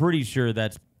 I'm pretty sure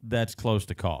that's close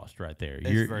to cost right there.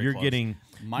 You're getting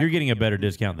a better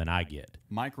discount than I get.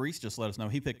 Mike Reese just let us know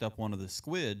he picked up one of the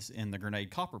squids in the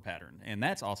grenade copper pattern, and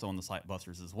that's also on the Site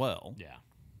Busters as well. Yeah.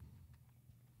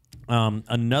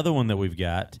 Another one that we've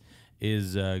got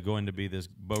is going to be this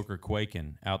Boker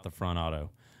Kwaiken out the front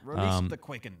auto. Release the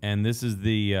Kwaiken. And this is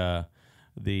the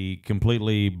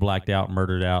completely blacked out,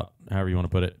 murdered out, however you want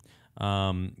to put it.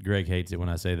 Greg hates it when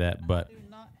I say that, but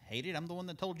hate it. I'm the one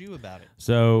that told you about it.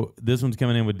 So this one's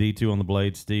coming in with D2 on the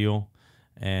blade steel,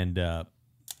 and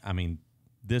I mean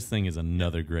this thing is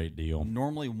another great deal.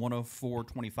 Normally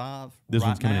 $104.25. This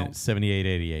one's coming in at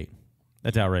 $78.88.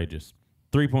 That's outrageous.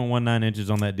 3.19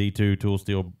 inches on that D2 tool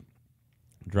steel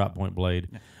drop point blade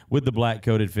with the black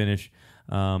coated finish,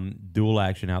 dual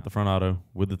action out the front auto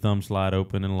with the thumb slide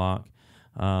open and lock.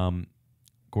 Of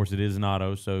course, it is an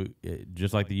auto, so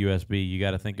just like the USB, you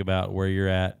got to think about where you're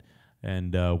at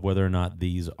and whether or not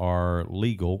these are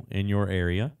legal in your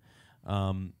area.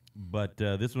 But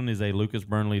this one is a Lucas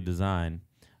Burnley design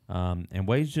and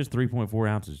weighs just 3.4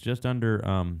 ounces, just under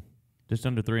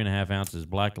 3.5 ounces.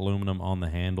 Black aluminum on the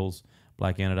handles,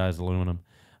 black anodized aluminum.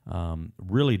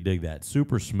 Really dig that.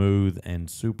 Super smooth and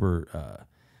super,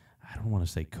 I don't want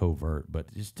to say covert,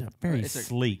 but just very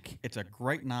sleek. It's a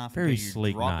great knife. Very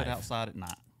sleek drop knife. It outside at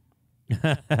night. You're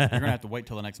going to have to wait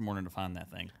till the next morning to find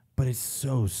that thing. But it's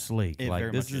so sleek.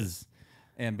 Like this is,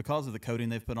 and because of the coating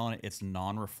they've put on it, it's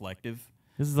non-reflective.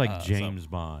 This is like James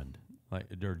Bond. like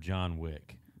or John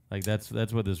Wick. Like that's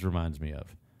what this reminds me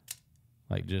of.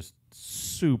 Like just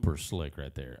super slick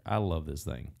right there. I love this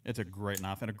thing. It's a great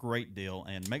knife and a great deal.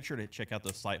 And make sure to check out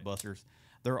those Sight Busters.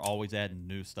 They're always adding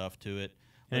new stuff to it.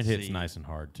 And it hits nice and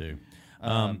hard too.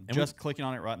 Just clicking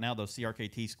on it right now, those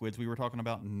CRKT squids we were talking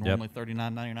about, normally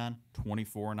 $39.99,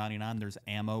 $24.99. There's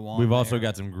ammo on. We've also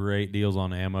got some great deals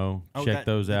on ammo. Check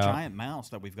those out. The giant mouse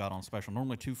that we've got on special,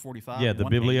 normally $245. Yeah, the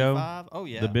Biblio. Oh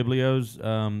yeah, the Biblios.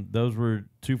 Those were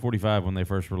 $245 when they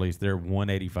first released. They're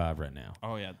 $185 right now.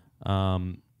 Oh yeah.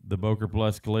 The Boker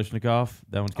Plus Kalishnikov,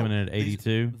 that one's coming in at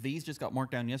 $82. These just got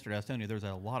marked down yesterday. I was telling you, there's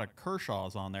a lot of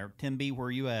Kershaws on there. Tim B,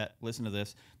 where you at? Listen to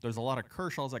this. There's a lot of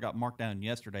Kershaws that got marked down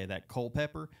yesterday. That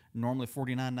Culpeper, normally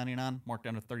 $49.99, marked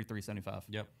down to $33.75.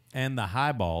 Yep. And the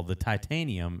Highball, the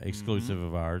titanium exclusive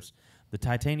of ours, the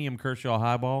titanium Kershaw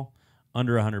Highball,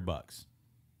 under $100.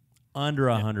 Under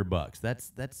 $100.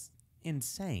 That's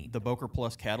insane. The Boker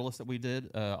Plus Catalyst that we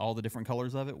did, all the different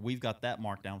colors of it, we've got that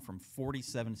marked down from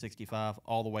 $47.65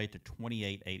 all the way to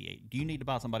 $28.88. Do you need to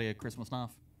buy somebody a Christmas knife?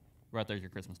 Right there's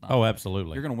your Christmas knife. Oh,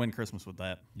 absolutely. You're going to win Christmas with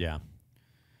that. Yeah.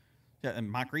 Yeah,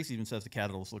 and Mike Reese even says the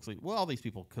Catalyst looks like, well, all these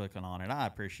people clicking on it. I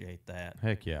appreciate that.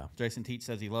 Heck yeah. Jason Teach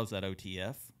says he loves that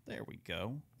OTF. There we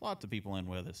go. Lots of people in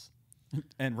with us.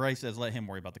 And Ray says, let him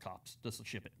worry about the cops. Just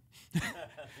ship it.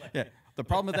 Yeah. The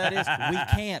problem with that is we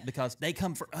can't because they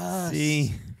come for us.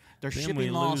 See, they're then shipping we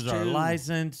laws lose too. our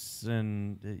license,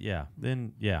 and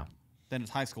then Then it's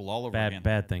high school all over again.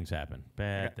 Bad things happen.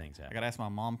 Bad things happen. I got to ask my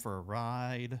mom for a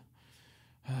ride.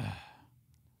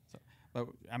 But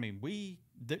I mean,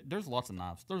 there's lots of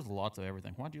knives. There's lots of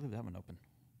everything. Why'd you leave that one open?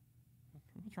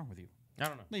 What's wrong with you? I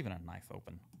don't know. Leaving a knife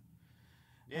open.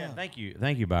 Yeah, thank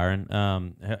you, Byron.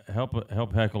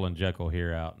 Help Heckle and Jekyll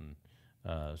here out and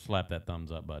slap that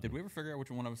thumbs up button. Did we ever figure out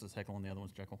which one of us is Heckle and the other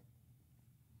one's Jekyll?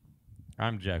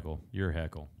 I'm Jekyll. You're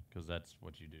Heckle because that's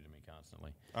what you do to me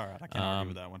constantly. All right, I can't argue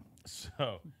with that one.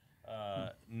 So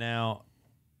now,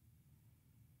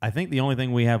 I think the only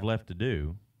thing we have left to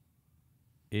do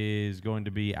is going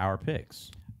to be our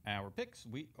picks. Our picks.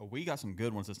 We got some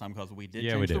good ones this time because we did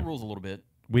change the rules a little bit.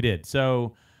 We did.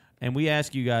 So. And we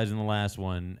asked you guys in the last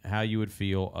one how you would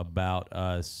feel about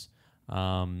us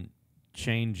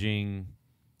changing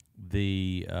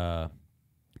the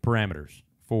parameters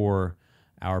for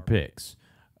our picks,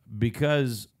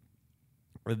 because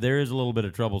there is a little bit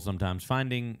of trouble sometimes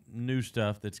finding new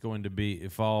stuff that's going to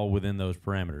fall within those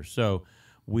parameters. So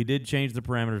we did change the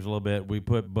parameters a little bit. We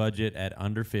put budget at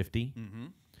under 50. Mm-hmm.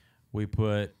 We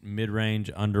put mid-range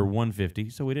under 150,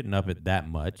 so we didn't up it that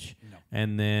much. No.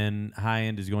 And then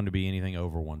high-end is going to be anything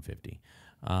over 150.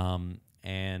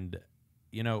 And,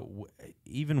 you know,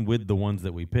 even with the ones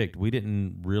that we picked, we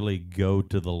didn't really go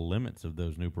to the limits of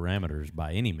those new parameters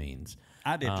by any means.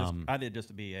 I did just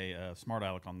to be a smart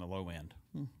aleck on the low end.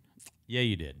 Yeah,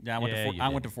 you did. Yeah, I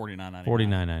went to $49.99.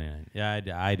 $49.99. Yeah,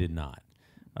 I did not.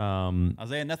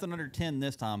 Isaiah, nothing under 10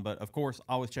 this time, but of course,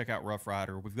 always check out Rough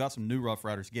Rider. We've got some new Rough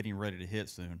Riders getting ready to hit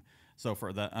soon. So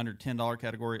for the under $10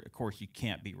 category, of course, you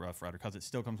can't beat Rough Rider because it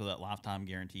still comes with that lifetime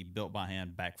guarantee, built by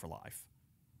hand, back for life.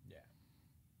 Yeah.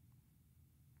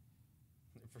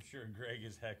 For sure, Greg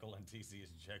is Heckle and TC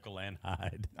is Jekyll and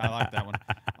Hyde. I like that one.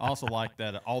 I also like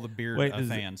that all the beard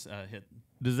fans hit.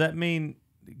 Does that mean...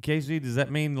 Casey, does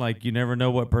that mean like you never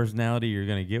know what personality you're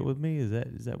going to get with me? Is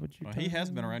that what you're? Well, he has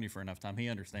been around you for enough time. He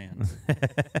understands.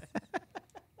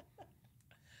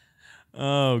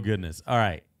 Oh goodness! All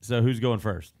right. So who's going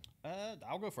first?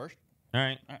 I'll go first. All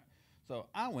right. So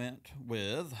I went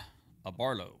with a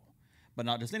Barlow, but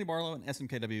not just any Barlow, an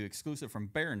SMKW exclusive from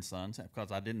Bear & Sons,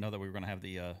 because I didn't know that we were going to have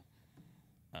the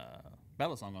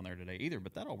battle song on there today either.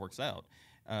 But that all works out.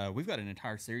 We've got an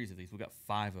entire series of these. We've got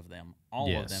 5 of them.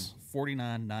 All of them,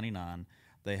 $49.99.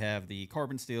 They have the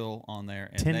carbon steel on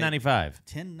there. $10.95.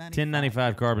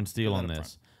 $10.95 carbon steel on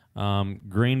this.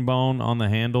 Green bone on the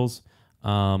handles.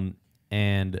 And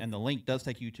the link does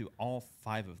take you to all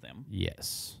 5 of them.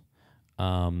 Yes.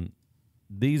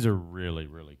 These are really,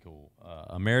 really cool.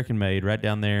 American made, right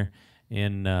down there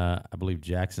in, I believe,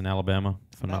 Jackson, Alabama,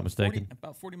 if I'm not mistaken.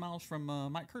 About 40 miles from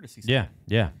Mike Curtis, he said.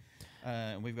 Yeah.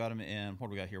 And we've got them in, what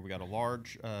do we got here? We got a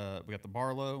large, we got the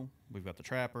Barlow, we've got the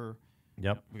Trapper.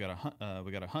 Yep. We got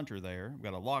a Hunter there. We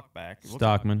got a Lockback.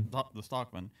 Stockman. The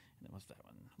Stockman. And what's that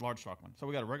one? Large Stockman. So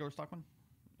we got a regular Stockman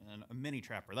and a mini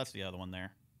Trapper. That's the other one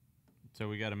there. So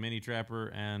we got a mini Trapper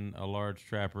and a large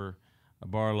Trapper, a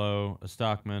Barlow, a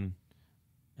Stockman,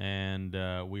 and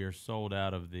we are sold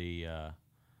out of the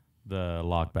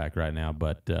Lockback right now.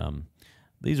 But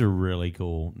these are really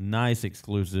cool. Nice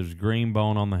exclusives. Green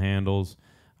bone on the handles,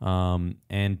 and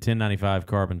 $10.95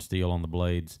 carbon steel on the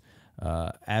blades.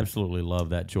 Absolutely love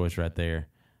that choice right there.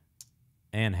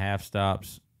 And half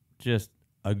stops, just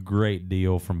a great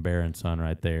deal from Bear and Son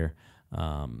right there.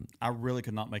 I really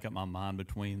could not make up my mind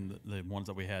between the ones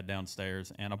that we had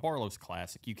downstairs and a Barlow's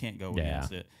Classic. You can't go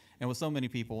against it. And with so many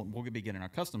people, we'll be getting our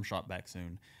custom shop back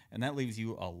soon, and that leaves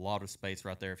you a lot of space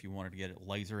right there if you wanted to get it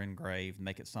laser engraved,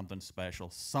 make it something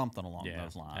special, something along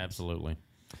those lines. Absolutely.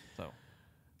 So,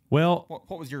 well,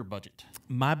 what was your budget?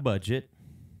 My budget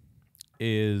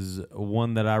is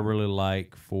one that I really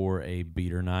like for a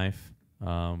beater knife,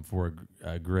 for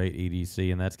a great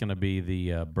EDC, and that's going to be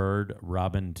the Bird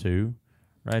Robin 2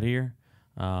 right here.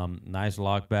 Nice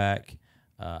lockback.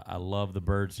 I love the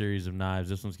Bird series of knives.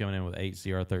 This one's coming in with 8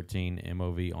 CR13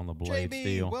 MOV on the blade JB,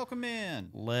 steel. Welcome in.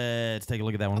 Let's take a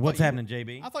look at that one. What's happening,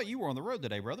 JB? I thought you were on the road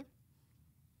today, brother.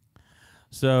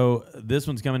 So this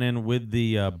one's coming in with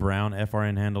the brown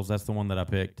FRN handles. That's the one that I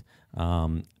picked.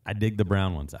 I dig the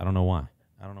brown ones. I don't know why.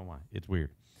 It's weird.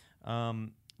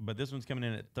 But this one's coming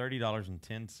in at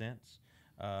 $30.10.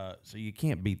 So you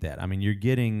can't beat that. I mean, you're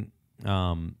getting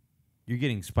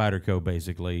Spyderco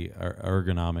basically,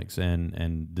 ergonomics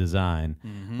and design,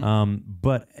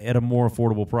 but at a more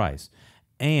affordable price.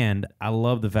 And I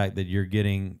love the fact that you're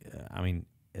getting. I mean,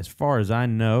 as far as I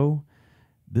know,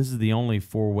 this is the only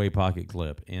 4-way pocket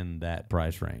clip in that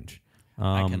price range.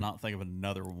 I cannot think of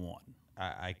another one.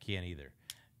 I can't either.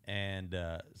 And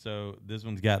so this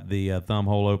one's got the thumb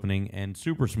hole opening and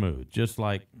super smooth, just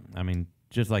like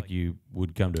you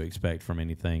would come to expect from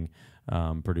anything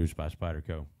produced by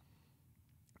Spyderco.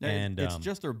 And it's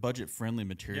just their budget-friendly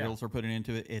materials they're putting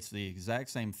into it. It's the exact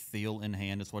same feel in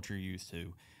hand as what you're used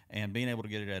to, and being able to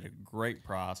get it at a great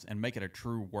price and make it a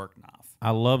true work knife.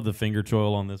 I love the finger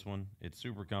choil on this one. It's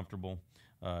super comfortable.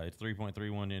 It's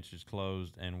 3.31 inches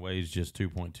closed and weighs just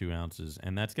 2.2 ounces,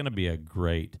 and that's going to be a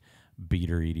great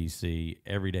beater EDC,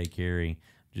 everyday carry,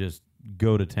 just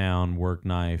go to town work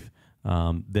knife.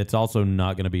 That's also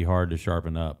not going to be hard to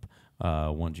sharpen up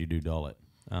once you do dull it.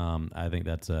 I think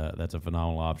that's a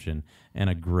phenomenal option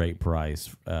and a great price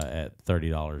at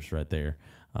 $30 right there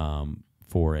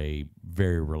for a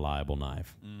very reliable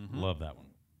knife. Love that one.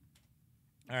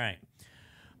 All right,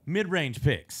 mid-range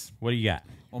picks. What do you got?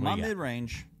 Well, my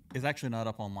mid-range is actually not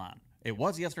up online. It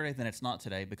was yesterday, then it's not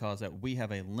today because we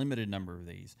have a limited number of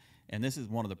these. And this is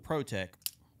one of the ProTech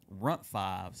Runt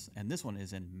 5s, and this one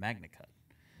is in MagnaCut,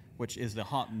 which is the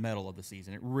hot metal of the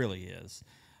season. It really is.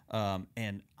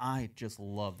 And I just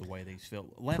love the way these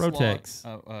feel.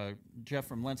 ProTechs. Jeff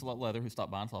from Lancelot Leather, who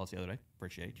stopped by and saw us the other day,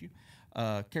 appreciate you,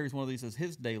 carries one of these as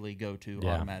his daily go-to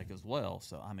automatic as well.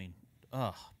 So, I mean,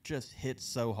 just hits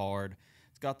so hard.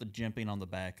 It's got the jimping on the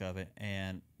back of it.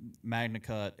 And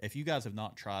MagnaCut, if you guys have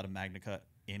not tried a MagnaCut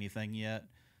anything yet,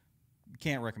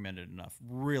 can't recommend it enough.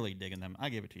 Really digging them. I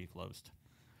give it to you closed.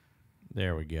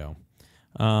 There we go.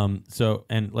 So,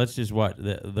 and let's just watch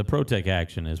the ProTech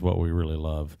action is what we really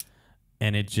love,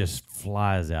 and it just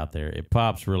flies out there. It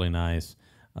pops really nice.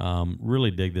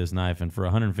 Really dig this knife, and for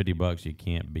 $150, you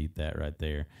can't beat that right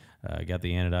there. Got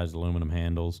the anodized aluminum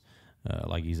handles,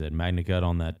 like you said, MagnaCut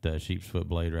on that sheep's foot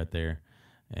blade right there,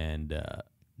 and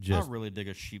I really dig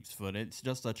a sheep's foot. It's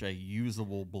just such a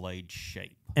usable blade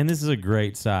shape. And this is a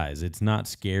great size. It's not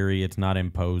scary. It's not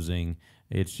imposing.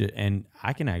 It's just, and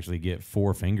I can actually get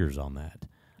 4 fingers on that.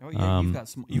 Oh yeah,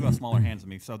 you've got smaller hands than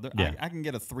me, so I can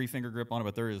get a 3-finger grip on it,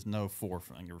 but there is no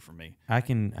 4-finger for me. I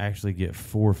can actually get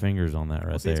 4 fingers on that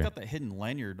there. It's got that hidden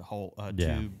lanyard hole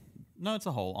tube. No, it's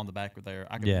a hole on the back there.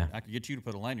 I could get you to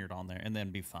put a lanyard on there and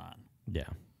then be fine. Yeah.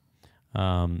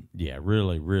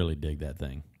 Really, really dig that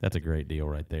thing. That's a great deal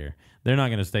right there. They're not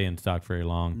going to stay in stock very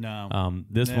long. No.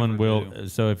 This one will.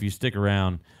 So if you stick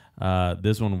around,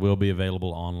 this one will be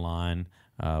available online.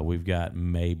 We've got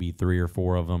maybe 3 or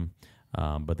 4 of them,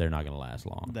 but they're not going to last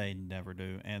long. They never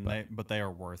do, but they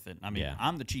are worth it. I mean,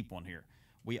 I'm the cheap one here.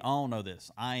 We all know this.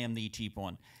 I am the cheap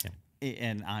one,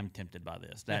 and I'm tempted by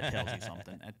this. That tells you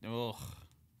something.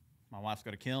 My wife's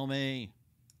going to kill me.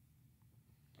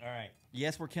 All right.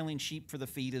 Yes, we're killing sheep for the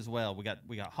feet as well. We got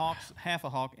hawks, half a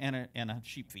hawk, and a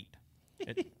sheep feet.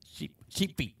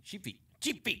 Sheep feet.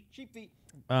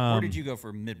 Where did you go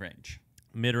for mid-range?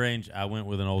 Mid-range, I went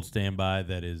with an old standby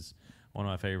that is one of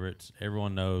my favorites.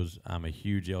 Everyone knows I'm a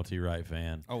huge LT Wright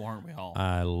fan. Oh, aren't we all?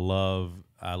 I love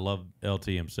LT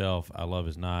himself. I love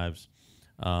his knives.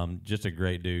 Just a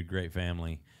great dude, great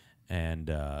family,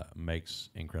 and makes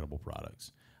incredible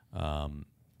products.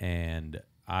 And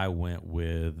I went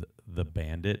with the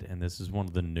Bandit, and this is one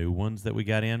of the new ones that we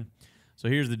got in. So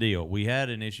here's the deal. We had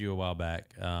an issue a while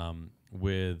back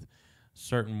with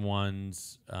certain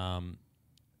ones.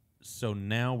 So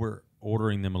now we're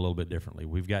ordering them a little bit differently.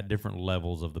 We've got different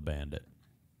levels of the Bandit.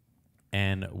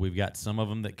 And we've got some of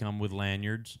them that come with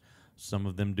lanyards. Some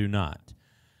of them do not.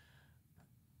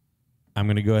 I'm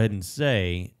going to go ahead and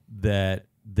say that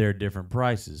they're different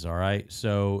prices, all right?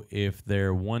 So if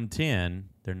they're $110,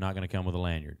 they're not going to come with a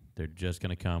lanyard. They're just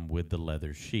going to come with the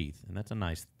leather sheath, and that's a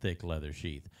nice thick leather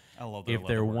sheath. I love that. If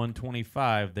they're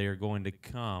 $125, they are going to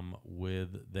come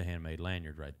with the handmade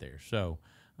lanyard right there. So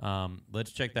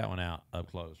let's check that one out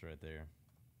up close right there.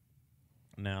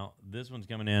 Now, this one's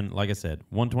coming in, like I said,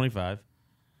 $125.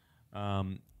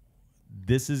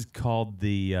 This is called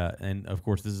the, and of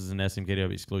course this is an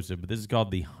SMKW exclusive, but this is called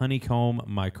the Honeycomb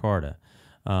Micarta.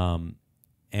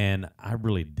 And I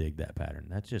really dig that pattern.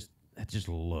 That just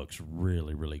looks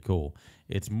really, really cool.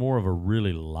 It's more of a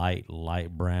really light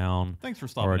brown. Thanks for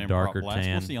stopping or in, a darker Prop Blast.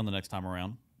 tan. We'll see you on the next time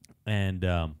around.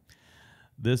 And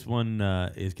this one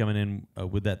is coming in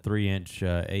with that 3-inch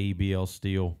AEBL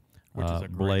steel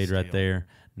blade steel. right there.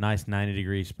 Nice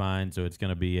 90-degree spine, so it's going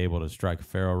to be able to strike a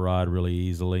ferro rod really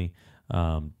easily.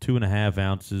 2.5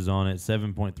 ounces on it,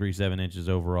 7.37 inches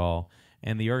overall.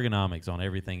 And the ergonomics on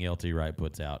everything LT Wright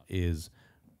puts out is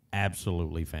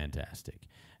absolutely fantastic.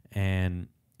 And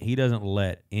he doesn't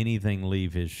let anything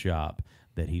leave his shop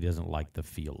that he doesn't like the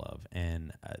feel of.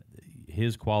 And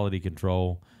his quality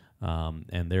control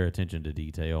and their attention to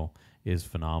detail is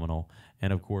phenomenal.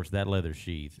 And, of course, that leather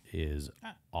sheath is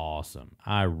awesome.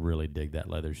 I really dig that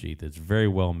leather sheath. It's very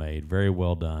well made, very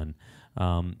well done.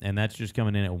 And that's just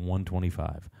coming in at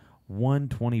 $125.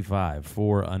 $125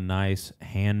 for a nice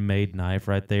handmade knife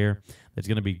right there. That's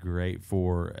going to be great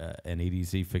for an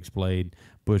EDC fixed blade,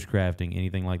 bushcrafting,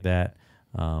 anything like that.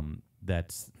 You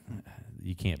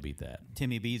can't beat that.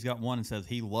 Timmy B's got one and says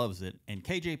he loves it. And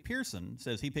KJ Pearson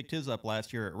says he picked his up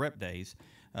last year at Rep Days.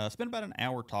 Spent about an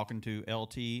hour talking to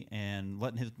LT and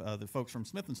letting the folks from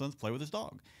Smith & Sons play with his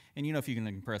dog. And if you can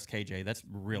impress KJ, that's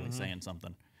really saying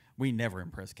something. We never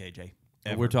impress KJ.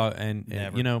 Ever. We're talking, and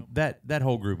that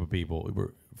whole group of people,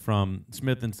 from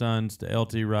Smith & Sons to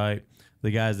LT Wright, the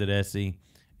guys at SE,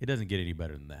 it doesn't get any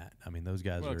better than that. I mean, those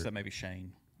guys are... except maybe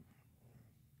Shane.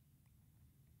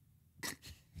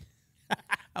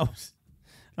 I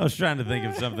was trying to think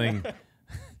of something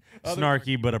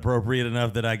snarky but appropriate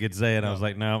enough that I could say it. I was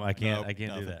like, no, I can't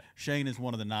do that. Shane is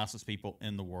one of the nicest people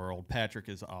in the world. Patrick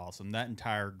is awesome. That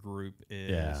entire group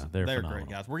is they're great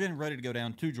guys. We're getting ready to go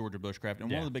down to Georgia Bushcraft,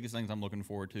 and one of the biggest things I'm looking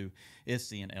forward to is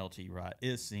seeing LT Wright,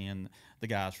 is seeing the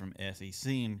guys from SE,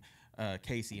 seeing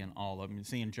Casey and all of them,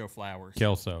 seeing Joe Flowers.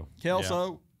 Kelso.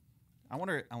 Yeah. I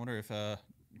wonder if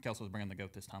Kelso's bringing the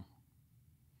goat this time.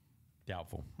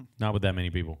 Doubtful. Not with that many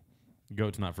people.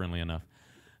 Goat's not friendly enough.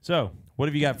 So, what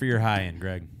have you got for your high end,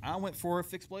 Greg? I went for a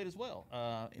fixed blade as well.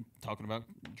 Talking about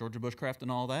Georgia Bushcraft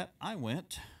and all that, I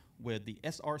went with the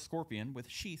SR Scorpion with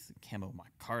sheath camo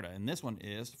micarta, and this one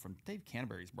is from Dave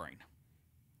Canterbury's brain.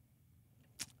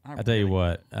 I tell you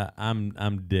what,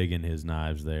 I'm digging his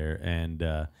knives there,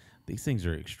 and these things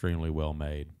are extremely well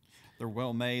made. They're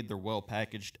well made, they're well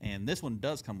packaged, and this one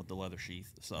does come with the leather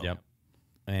sheath. So yep,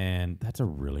 and that's a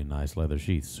really nice leather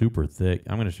sheath, super thick.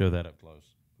 I'm going to show that up close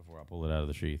before I pull it out of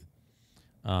the sheath.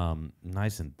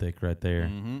 Nice and thick right there.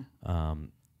 Mm-hmm.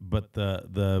 But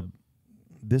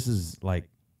this is like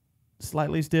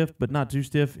slightly stiff, but not too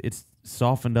stiff. It's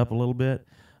softened up a little bit.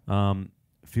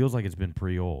 Feels like it's been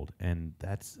pre-oiled, and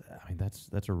that's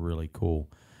a really cool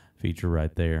feature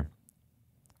right there.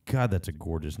 God, that's a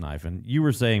gorgeous knife. And you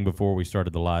were saying before we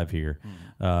started the live here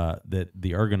that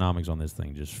the ergonomics on this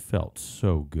thing just felt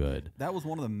so good. That was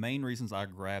one of the main reasons I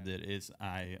grabbed it, is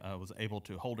I was able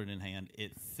to hold it in hand.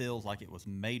 It feels like it was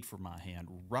made for my hand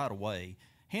right away.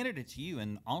 Handed it to you,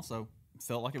 and also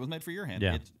felt like it was made for your hand.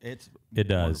 Yeah, it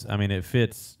does. wonderful. I mean, it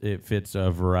fits a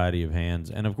variety of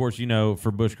hands. And, of course,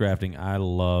 for bushcrafting, I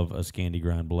love a Scandi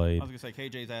grind blade. I was going to say,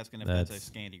 KJ's asking if that's a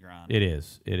Scandi grind. It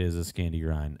is. It is a Scandi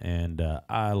grind. And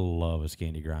I love a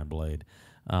Scandi grind blade.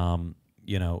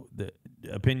 The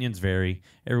opinions vary.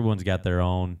 Everyone's got their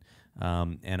own.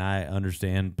 And I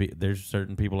understand there's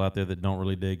certain people out there that don't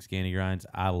really dig Scandi grinds.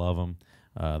 I love them.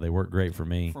 They work great for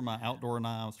me. For my outdoor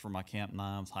knives, for my camp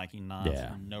knives, hiking knives,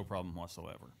 no problem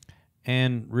whatsoever.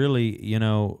 And really,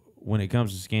 when it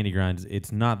comes to Scandi grinds,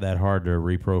 it's not that hard to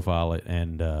reprofile it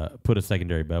and put a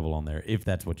secondary bevel on there if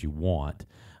that's what you want.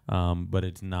 But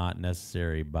it's not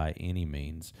necessary by any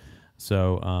means.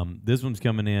 So this one's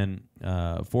coming in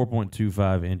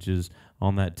 4.25 inches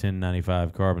on that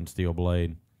 1095 carbon steel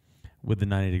blade with the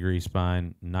 90-degree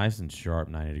spine. Nice and sharp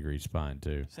 90-degree spine,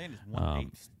 too. Saying it's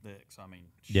 1/8 thick, so I mean...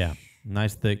 Yeah,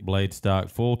 nice thick blade stock,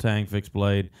 full tang fixed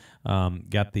blade.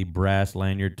 Got the brass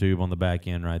lanyard tube on the back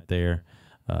end right there.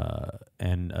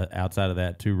 And outside of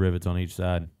that, 2 rivets on each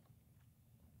side.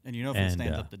 And if it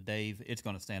stands up to Dave, it's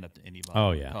going to stand up to anybody.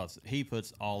 Oh, yeah. Because he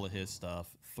puts all of his stuff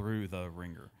through the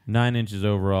ringer. 9 inches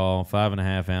overall,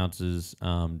 5.5 ounces.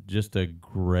 Just a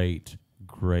great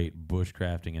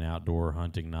bushcrafting and outdoor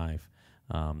hunting knife.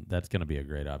 That's going to be a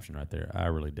great option right there. I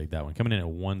really dig that one. Coming in at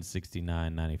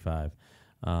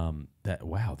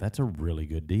 $169.95. That's a really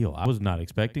good deal. I was not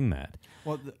expecting that.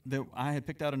 Well, I had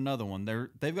picked out another one.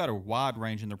 They've got a wide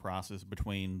range in their prices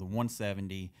between the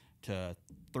 $170 to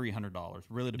 $300,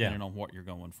 really depending on what you're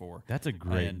going for. That's a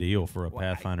great deal for a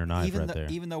Pathfinder knife there.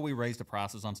 Even though we raised the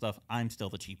prices on stuff, I'm still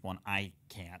the cheap one. I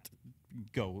can't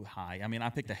go high. I mean, I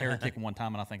picked a Heretic one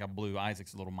time, and I think I blew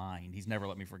Isaac's little mind. He's never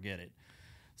let me forget it.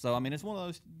 So, I mean, it's one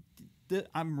of those.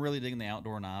 I'm really digging the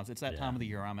outdoor knives. It's that time of the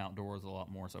year I'm outdoors a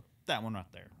lot more. So that one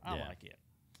right there, I like it.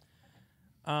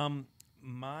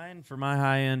 Mine, for my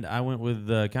high end, I went with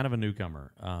kind of a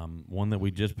newcomer. One that we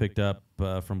just picked up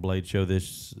from Blade Show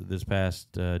this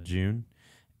past June.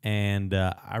 And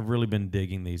I've really been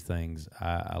digging these things.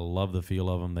 I love the feel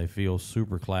of them. They feel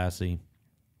super classy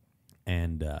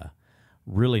and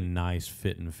really nice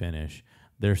fit and finish.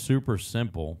 They're super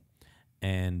simple.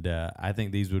 And I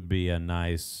think these would be a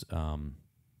nice,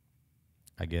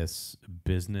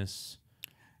 business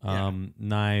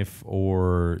knife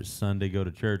or Sunday go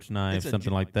to church knife,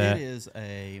 something like that. It is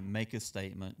a make a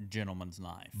statement gentleman's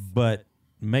knife. But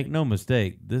make no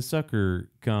mistake, this sucker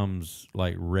comes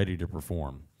like ready to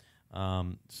perform.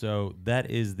 So that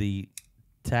is the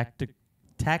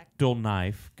Tactile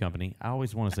Knife Company. I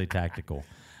always want to say tactical.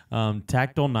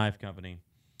 Tactile Knife Company.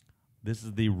 This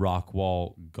is the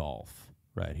Rockwall Golf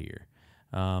right here.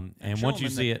 And once you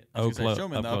see it up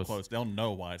close, they'll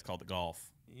know why it's called the Golf.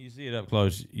 You see it up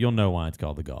close, you'll know why it's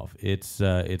called the Golf. It's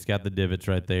got the divots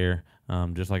right there,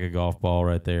 just like a golf ball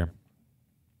right there.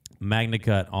 Magna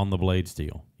Cut on the blade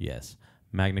steel. Yes,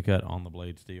 Magna Cut on the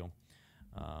blade steel.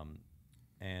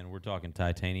 And we're talking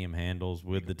titanium handles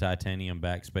with the titanium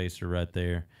backspacer right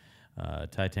there,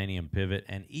 titanium pivot,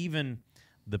 and even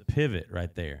the pivot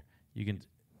right there. You can,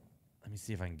 let me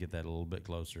see if I can get that a little bit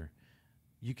closer.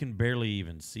 You can barely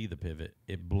even see the pivot.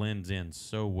 It blends in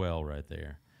so well right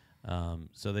there.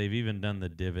 So they've even done the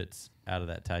divots out of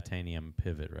that titanium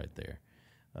pivot right there.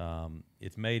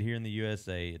 It's made here in the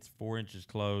USA. It's 4 inches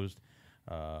closed,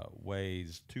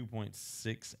 weighs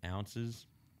 2.6 ounces.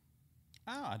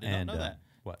 Oh, I did not know that.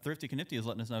 What? Thrifty Knifty is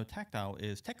letting us know Tactile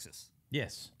is Texas.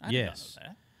 Yes. I did not know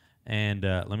that. And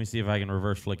let me see if I can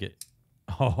reverse flick it.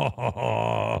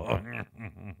 Oh,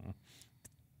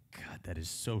 God, that is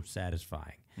so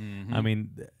satisfying. Mm-hmm. I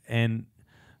mean, and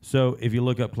so if you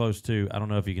look up close too, I don't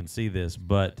know if you can see this,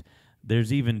 but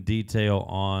there's even detail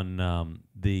on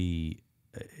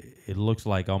it looks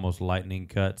like almost lightning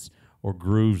cuts or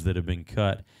grooves that have been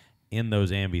cut in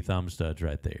those ambi thumb studs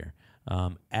right there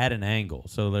at an angle.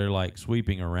 So they're like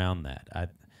sweeping around that. I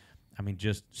mean,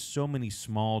 just so many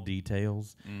small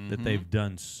details that they've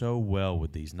done so well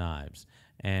with these knives.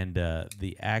 And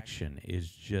the action is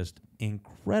just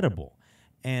incredible.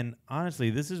 And honestly,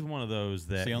 this is one of those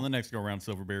that... See you on the next go-around,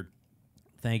 Silverbeard.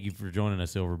 Thank you for joining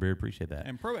us, Silverbeard. Appreciate that.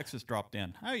 And ProX has dropped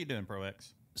in. How are you doing,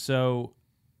 ProX? So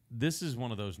this is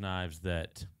one of those knives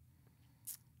that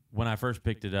when I first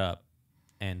picked it up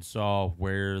and saw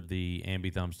where the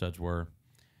ambi thumb studs were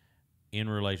in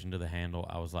relation to the handle,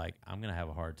 I was like, I'm going to have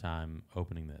a hard time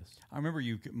opening this. I remember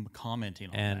you commenting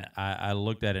on that. And I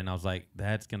looked at it and I was like,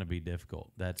 that's going to be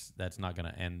difficult. That's not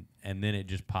going to... And then it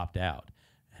just popped out.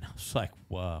 And I was like,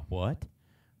 what?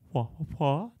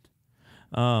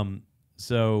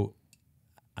 So,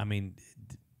 I mean,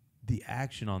 the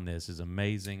action on this is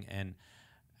amazing, and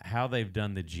how they've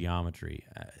done the geometry.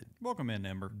 Welcome in,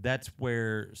 Ember. That's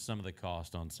where some of the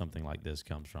cost on something like this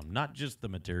comes from. Not just the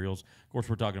materials. Of course,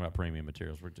 we're talking about premium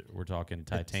materials. We're talking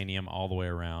titanium all the way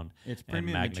around. It's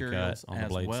premium materials on the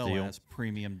blade steel. As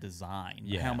premium design.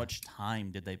 Yeah. How much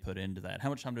time did they put into that? How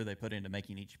much time do they put into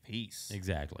making each piece?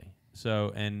 Exactly.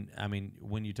 So, and I mean,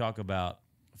 when you talk about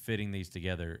fitting these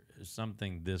together,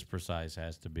 something this precise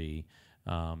has to be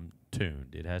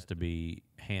tuned. It has to be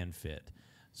hand fit.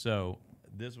 So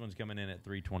this one's coming in at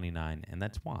 $329, and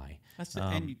that's why. That's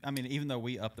and I mean, even though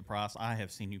we upped the price, I have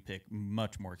seen you pick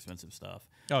much more expensive stuff.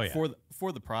 Oh yeah.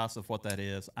 For the price of what that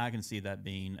is, I can see that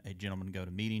being a gentleman go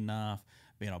to meeting knife,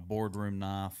 being a boardroom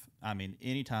knife. I mean,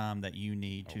 anytime that you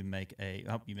need to make a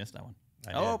you missed that one.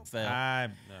 Fail.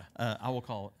 I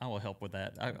will help with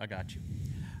that. I got you.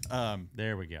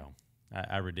 There we go.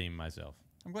 I redeemed myself.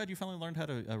 I'm glad you finally learned how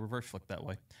to reverse flick that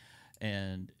way.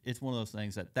 And it's one of those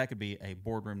things that could be a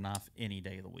boardroom knife any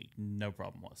day of the week. No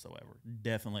problem whatsoever.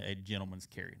 Definitely a gentleman's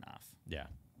carry knife. Yeah.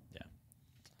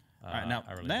 All right,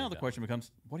 now the question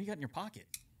becomes, what do you got in your pocket?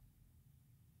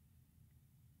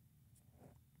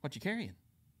 What you carrying?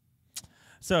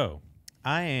 So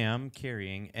I am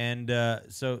carrying, and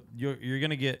so you're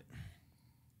gonna get.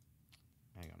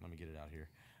 Hang on, let me get it out here.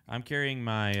 I'm carrying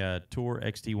my Tour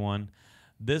XT1.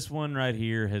 This one right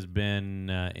here has been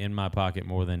in my pocket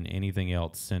more than anything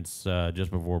else since just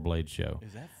before Blade Show.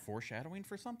 Is that foreshadowing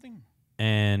for something?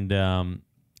 And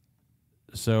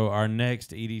so our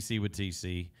next EDC with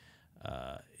TC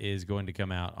is going to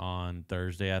come out on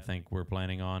Thursday, I think we're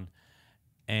planning on.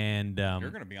 And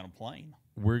you're going to be on a plane.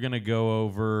 We're going to go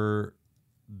over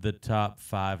the top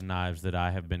 5 knives that I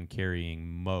have been carrying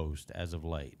most as of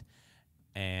late.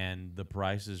 And the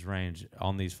prices range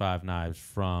on these 5 knives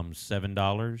from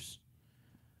 $7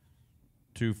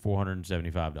 to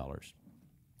 $475.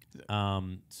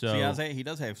 So see, he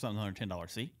does have something under $10.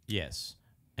 See? Yes,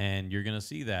 and you're gonna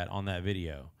see that on that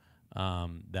video.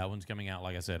 That one's coming out,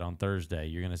 like I said, on Thursday.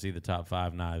 You're gonna see the top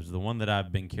 5 knives. The one that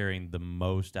I've been carrying the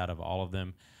most out of all of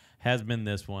them has been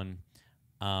this one,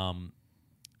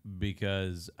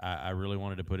 because I really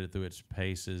wanted to put it through its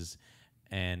paces.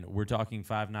 And we're talking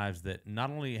 5 knives that not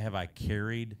only have I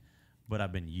carried, but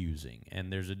I've been using. And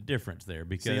there's a difference there.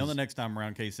 Because see you on the next time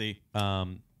around, KC.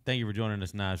 Thank you for joining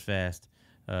us, Knives Fast.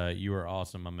 You are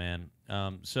awesome, my man.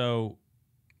 So,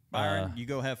 Byron, you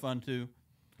go have fun, too.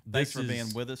 Thanks for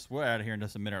being with us. We're out of here in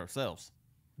just a minute ourselves.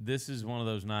 This is one of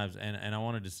those knives, and I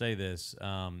wanted to say this.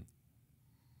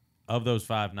 Of those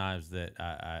 5 knives that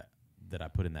I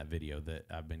put in that video that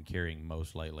I've been carrying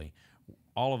most lately,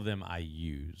 all of them I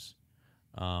use.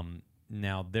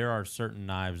 Now, there are certain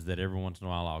knives that every once in a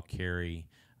while I'll carry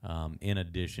in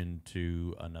addition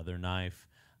to another knife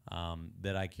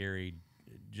that I carry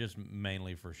just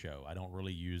mainly for show. I don't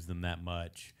really use them that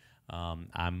much.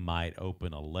 I might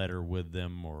open a letter with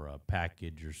them or a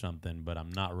package or something, but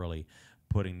I'm not really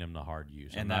putting them to hard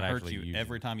use. And that hurts you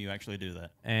every time you actually do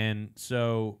that. And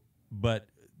so, but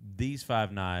these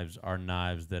 5 knives are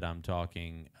knives that I'm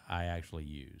talking I actually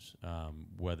use,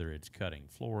 whether it's cutting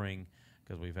flooring,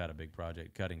 because we've had a big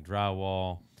project, cutting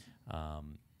drywall,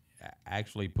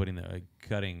 actually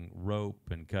cutting rope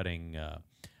and cutting,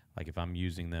 like if I'm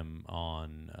using them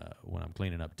on when I'm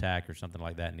cleaning up tack or something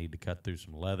like that, need to cut through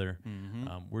some leather.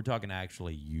 Mm-hmm. We're talking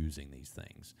actually using these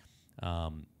things.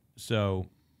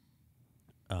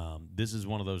 This is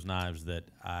one of those knives that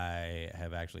I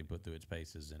have actually put through its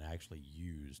paces and actually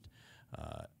used,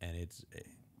 and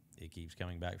it keeps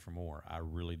coming back for more. I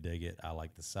really dig it. I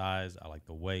like the size. I like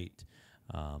the weight.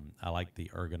 I like the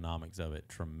ergonomics of it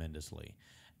tremendously.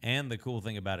 And the cool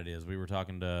thing about it is we were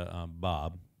talking to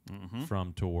Bob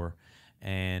from Tour,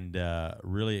 and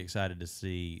really excited to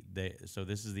see. So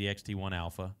this is the XT1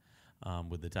 Alpha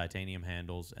with the titanium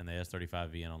handles and the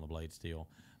S35VN on the blade steel.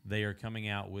 They are coming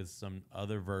out with some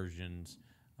other versions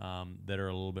that are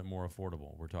a little bit more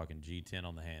affordable. We're talking G10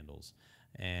 on the handles.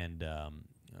 And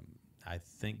I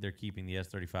think they're keeping the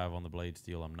S35 on the blade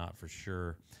steel. I'm not for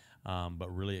sure.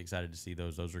 But really excited to see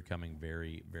those. Those are coming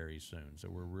very, very soon. So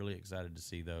we're really excited to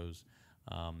see those.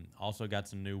 Also got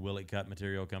some new Willet cut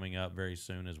material coming up very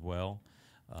soon as well.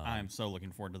 I am so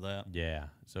looking forward to that. Yeah.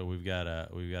 So we've got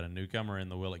a newcomer in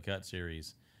the Willet cut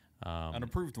series. An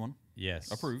approved one.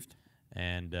 Yes. Approved.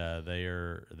 And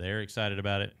they're excited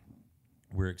about it.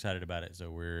 We're excited about it. So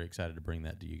we're excited to bring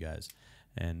that to you guys.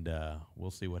 And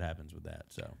we'll see what happens with that.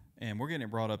 So. And we're getting it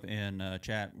brought up in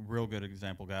chat. Real good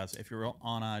example, guys. If you're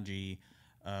on IG,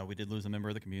 we did lose a member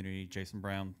of the community, Jason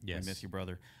Brown. Yes. We miss you,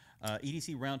 brother.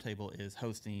 EDC Roundtable is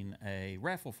hosting a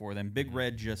raffle for them. Big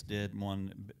Red just did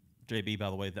one. JB, by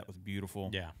the way, that was beautiful.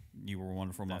 Yeah. You were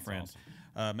wonderful, my friend.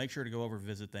 Awesome. Make sure to go over and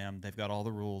visit them. They've got all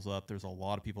the rules up. There's a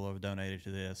lot of people who have donated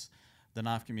to this. The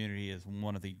knife community is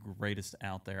one of the greatest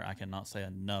out there. I cannot say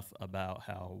enough about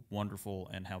how wonderful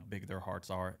and how big their hearts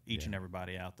are, each and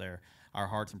everybody out there. Our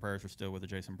hearts and prayers are still with the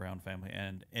Jason Brown family,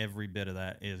 and every bit of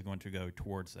that is going to go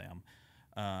towards them.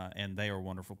 And they are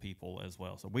wonderful people as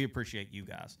well. So we appreciate you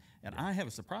guys. And I have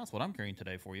a surprise what I'm carrying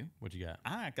today for you. What you got?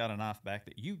 I got a knife back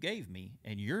that you gave me,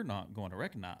 and you're not going to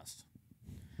recognize.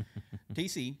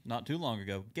 TC, not too long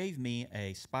ago, gave me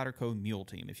a Spyderco Mule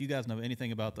Team. If you guys know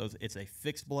anything about those, it's a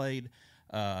fixed blade,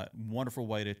 wonderful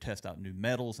way to test out new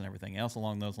metals and everything else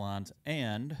along those lines.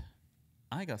 And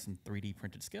I got some 3D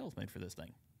printed scales made for this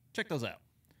thing. Check those out.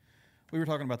 We were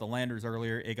talking about the landers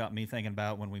earlier. It got me thinking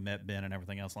about when we met Ben and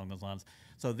everything else along those lines.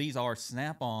 So these are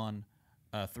snap-on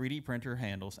 3D printer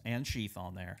handles and sheath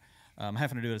on there. I'm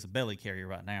having to do it as a belly carrier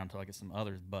right now until I get some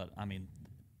others. But, I mean,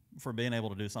 for being able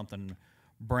to do something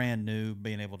brand new,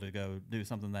 being able to go do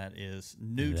something that is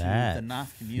new to the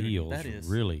knife community, that is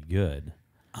really good.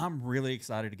 I'm really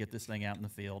excited to get this thing out in the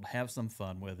field, have some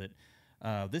fun with it.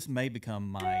 This may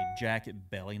become my jacket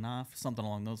belly knife, something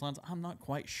along those lines. I'm not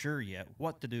quite sure yet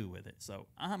what to do with it, so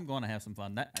I'm going to have some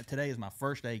fun. Today is my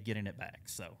first day getting it back,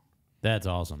 so. That's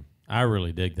awesome. I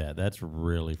really dig that. That's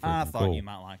really freaking cool. I thought you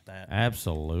might like that.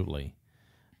 Absolutely.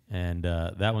 And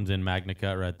that one's in Magna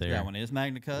Cut right there. That one is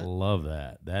Magna Cut. Love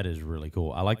that. That is really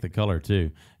cool. I like the color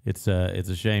too. It's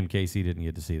a shame Casey didn't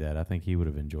get to see that. I think he would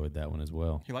have enjoyed that one as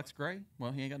well. He likes gray?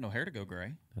 Well, he ain't got no hair to go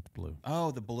gray. That's blue.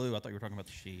 Oh, the blue. I thought you were talking about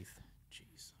the sheath.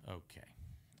 Jeez. Okay.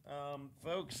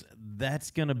 Folks,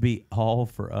 that's going to be all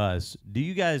for us. Do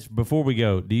you guys, before we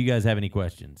go, do you guys have any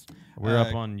questions? We're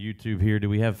up on YouTube here. Do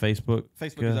we have Facebook?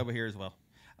 Facebook is over here as well.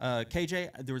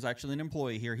 KJ, there was actually an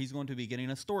employee here. He's going to be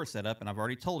getting a store set up, and I've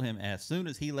already told him as soon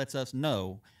as he lets us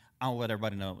know, I'll let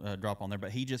everybody know, drop on there.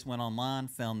 But he just went online,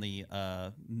 found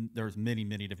there's many,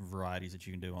 many different varieties that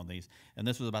you can do on these. And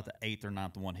this was about the 8th or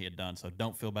 9th one he had done, so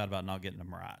don't feel bad about not getting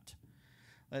them right.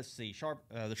 Let's see.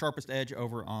 The Sharpest Edge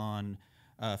over on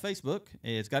Facebook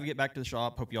is got to get back to the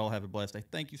shop. Hope you all have a blessed day.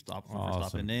 Thank you, for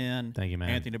stopping in. Thank you, man.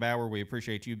 Anthony Bauer, we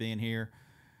appreciate you being here.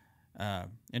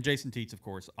 And Jason Teets, of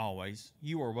course, always.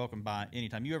 You are welcome by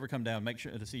anytime. You ever come down, make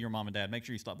sure to see your mom and dad. Make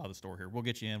sure you stop by the store here. We'll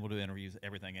get you in. We'll do interviews,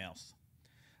 everything else.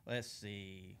 Let's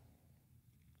see.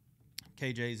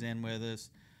 KJ's in with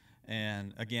us.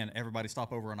 And again, everybody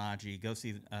stop over on IG. Go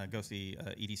see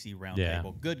EDC Roundtable.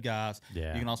 Yeah. Good guys.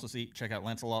 Yeah. You can also check out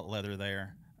Lancelot Leather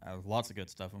there. Lots of good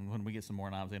stuff. And when we get some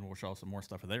more knives in, we'll show some more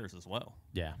stuff of theirs as well.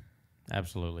 Yeah,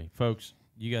 absolutely. Folks,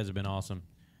 you guys have been awesome.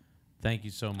 Thank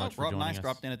you so much for Rob joining Nice us.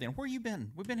 dropped in at the end. Where you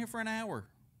been? We've been here for an hour.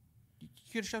 You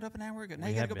could have showed up an hour ago. Now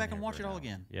you got to go back and watch it all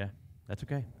again. Yeah, that's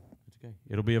okay. That's okay.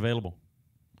 It'll be available.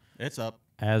 It's up.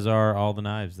 As are all the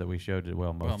knives that we showed you.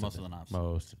 Well, most of the knives.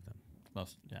 Most of them.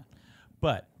 Yeah.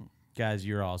 But, guys,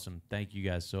 you're awesome. Thank you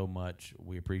guys so much.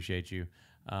 We appreciate you.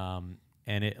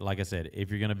 And like I said, if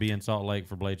you're going to be in Salt Lake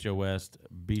for Blade Show West,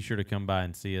 be sure to come by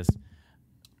and see us.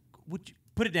 Would you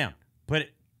put it down?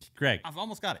 Greg. I've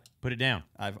almost got it. Put it down.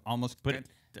 I've almost put it.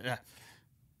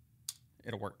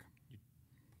 It'll work.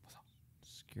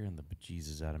 Scaring the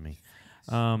bejesus out of me.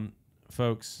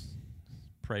 Folks,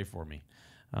 pray for me.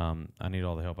 I need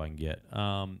all the help I can get.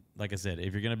 Like I said,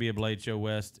 if you're going to be at Blade Show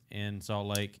West in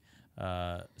Salt Lake,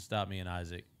 stop me and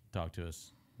Isaac. Talk to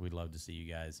us. We'd love to see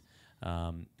you guys.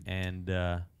 And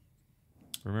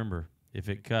remember, if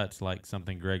it cuts like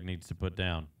something Greg needs to put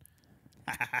down,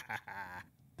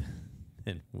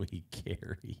 then we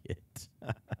carry it.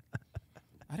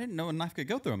 I didn't know a knife could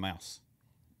go through a mouse.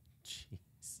 Jeez.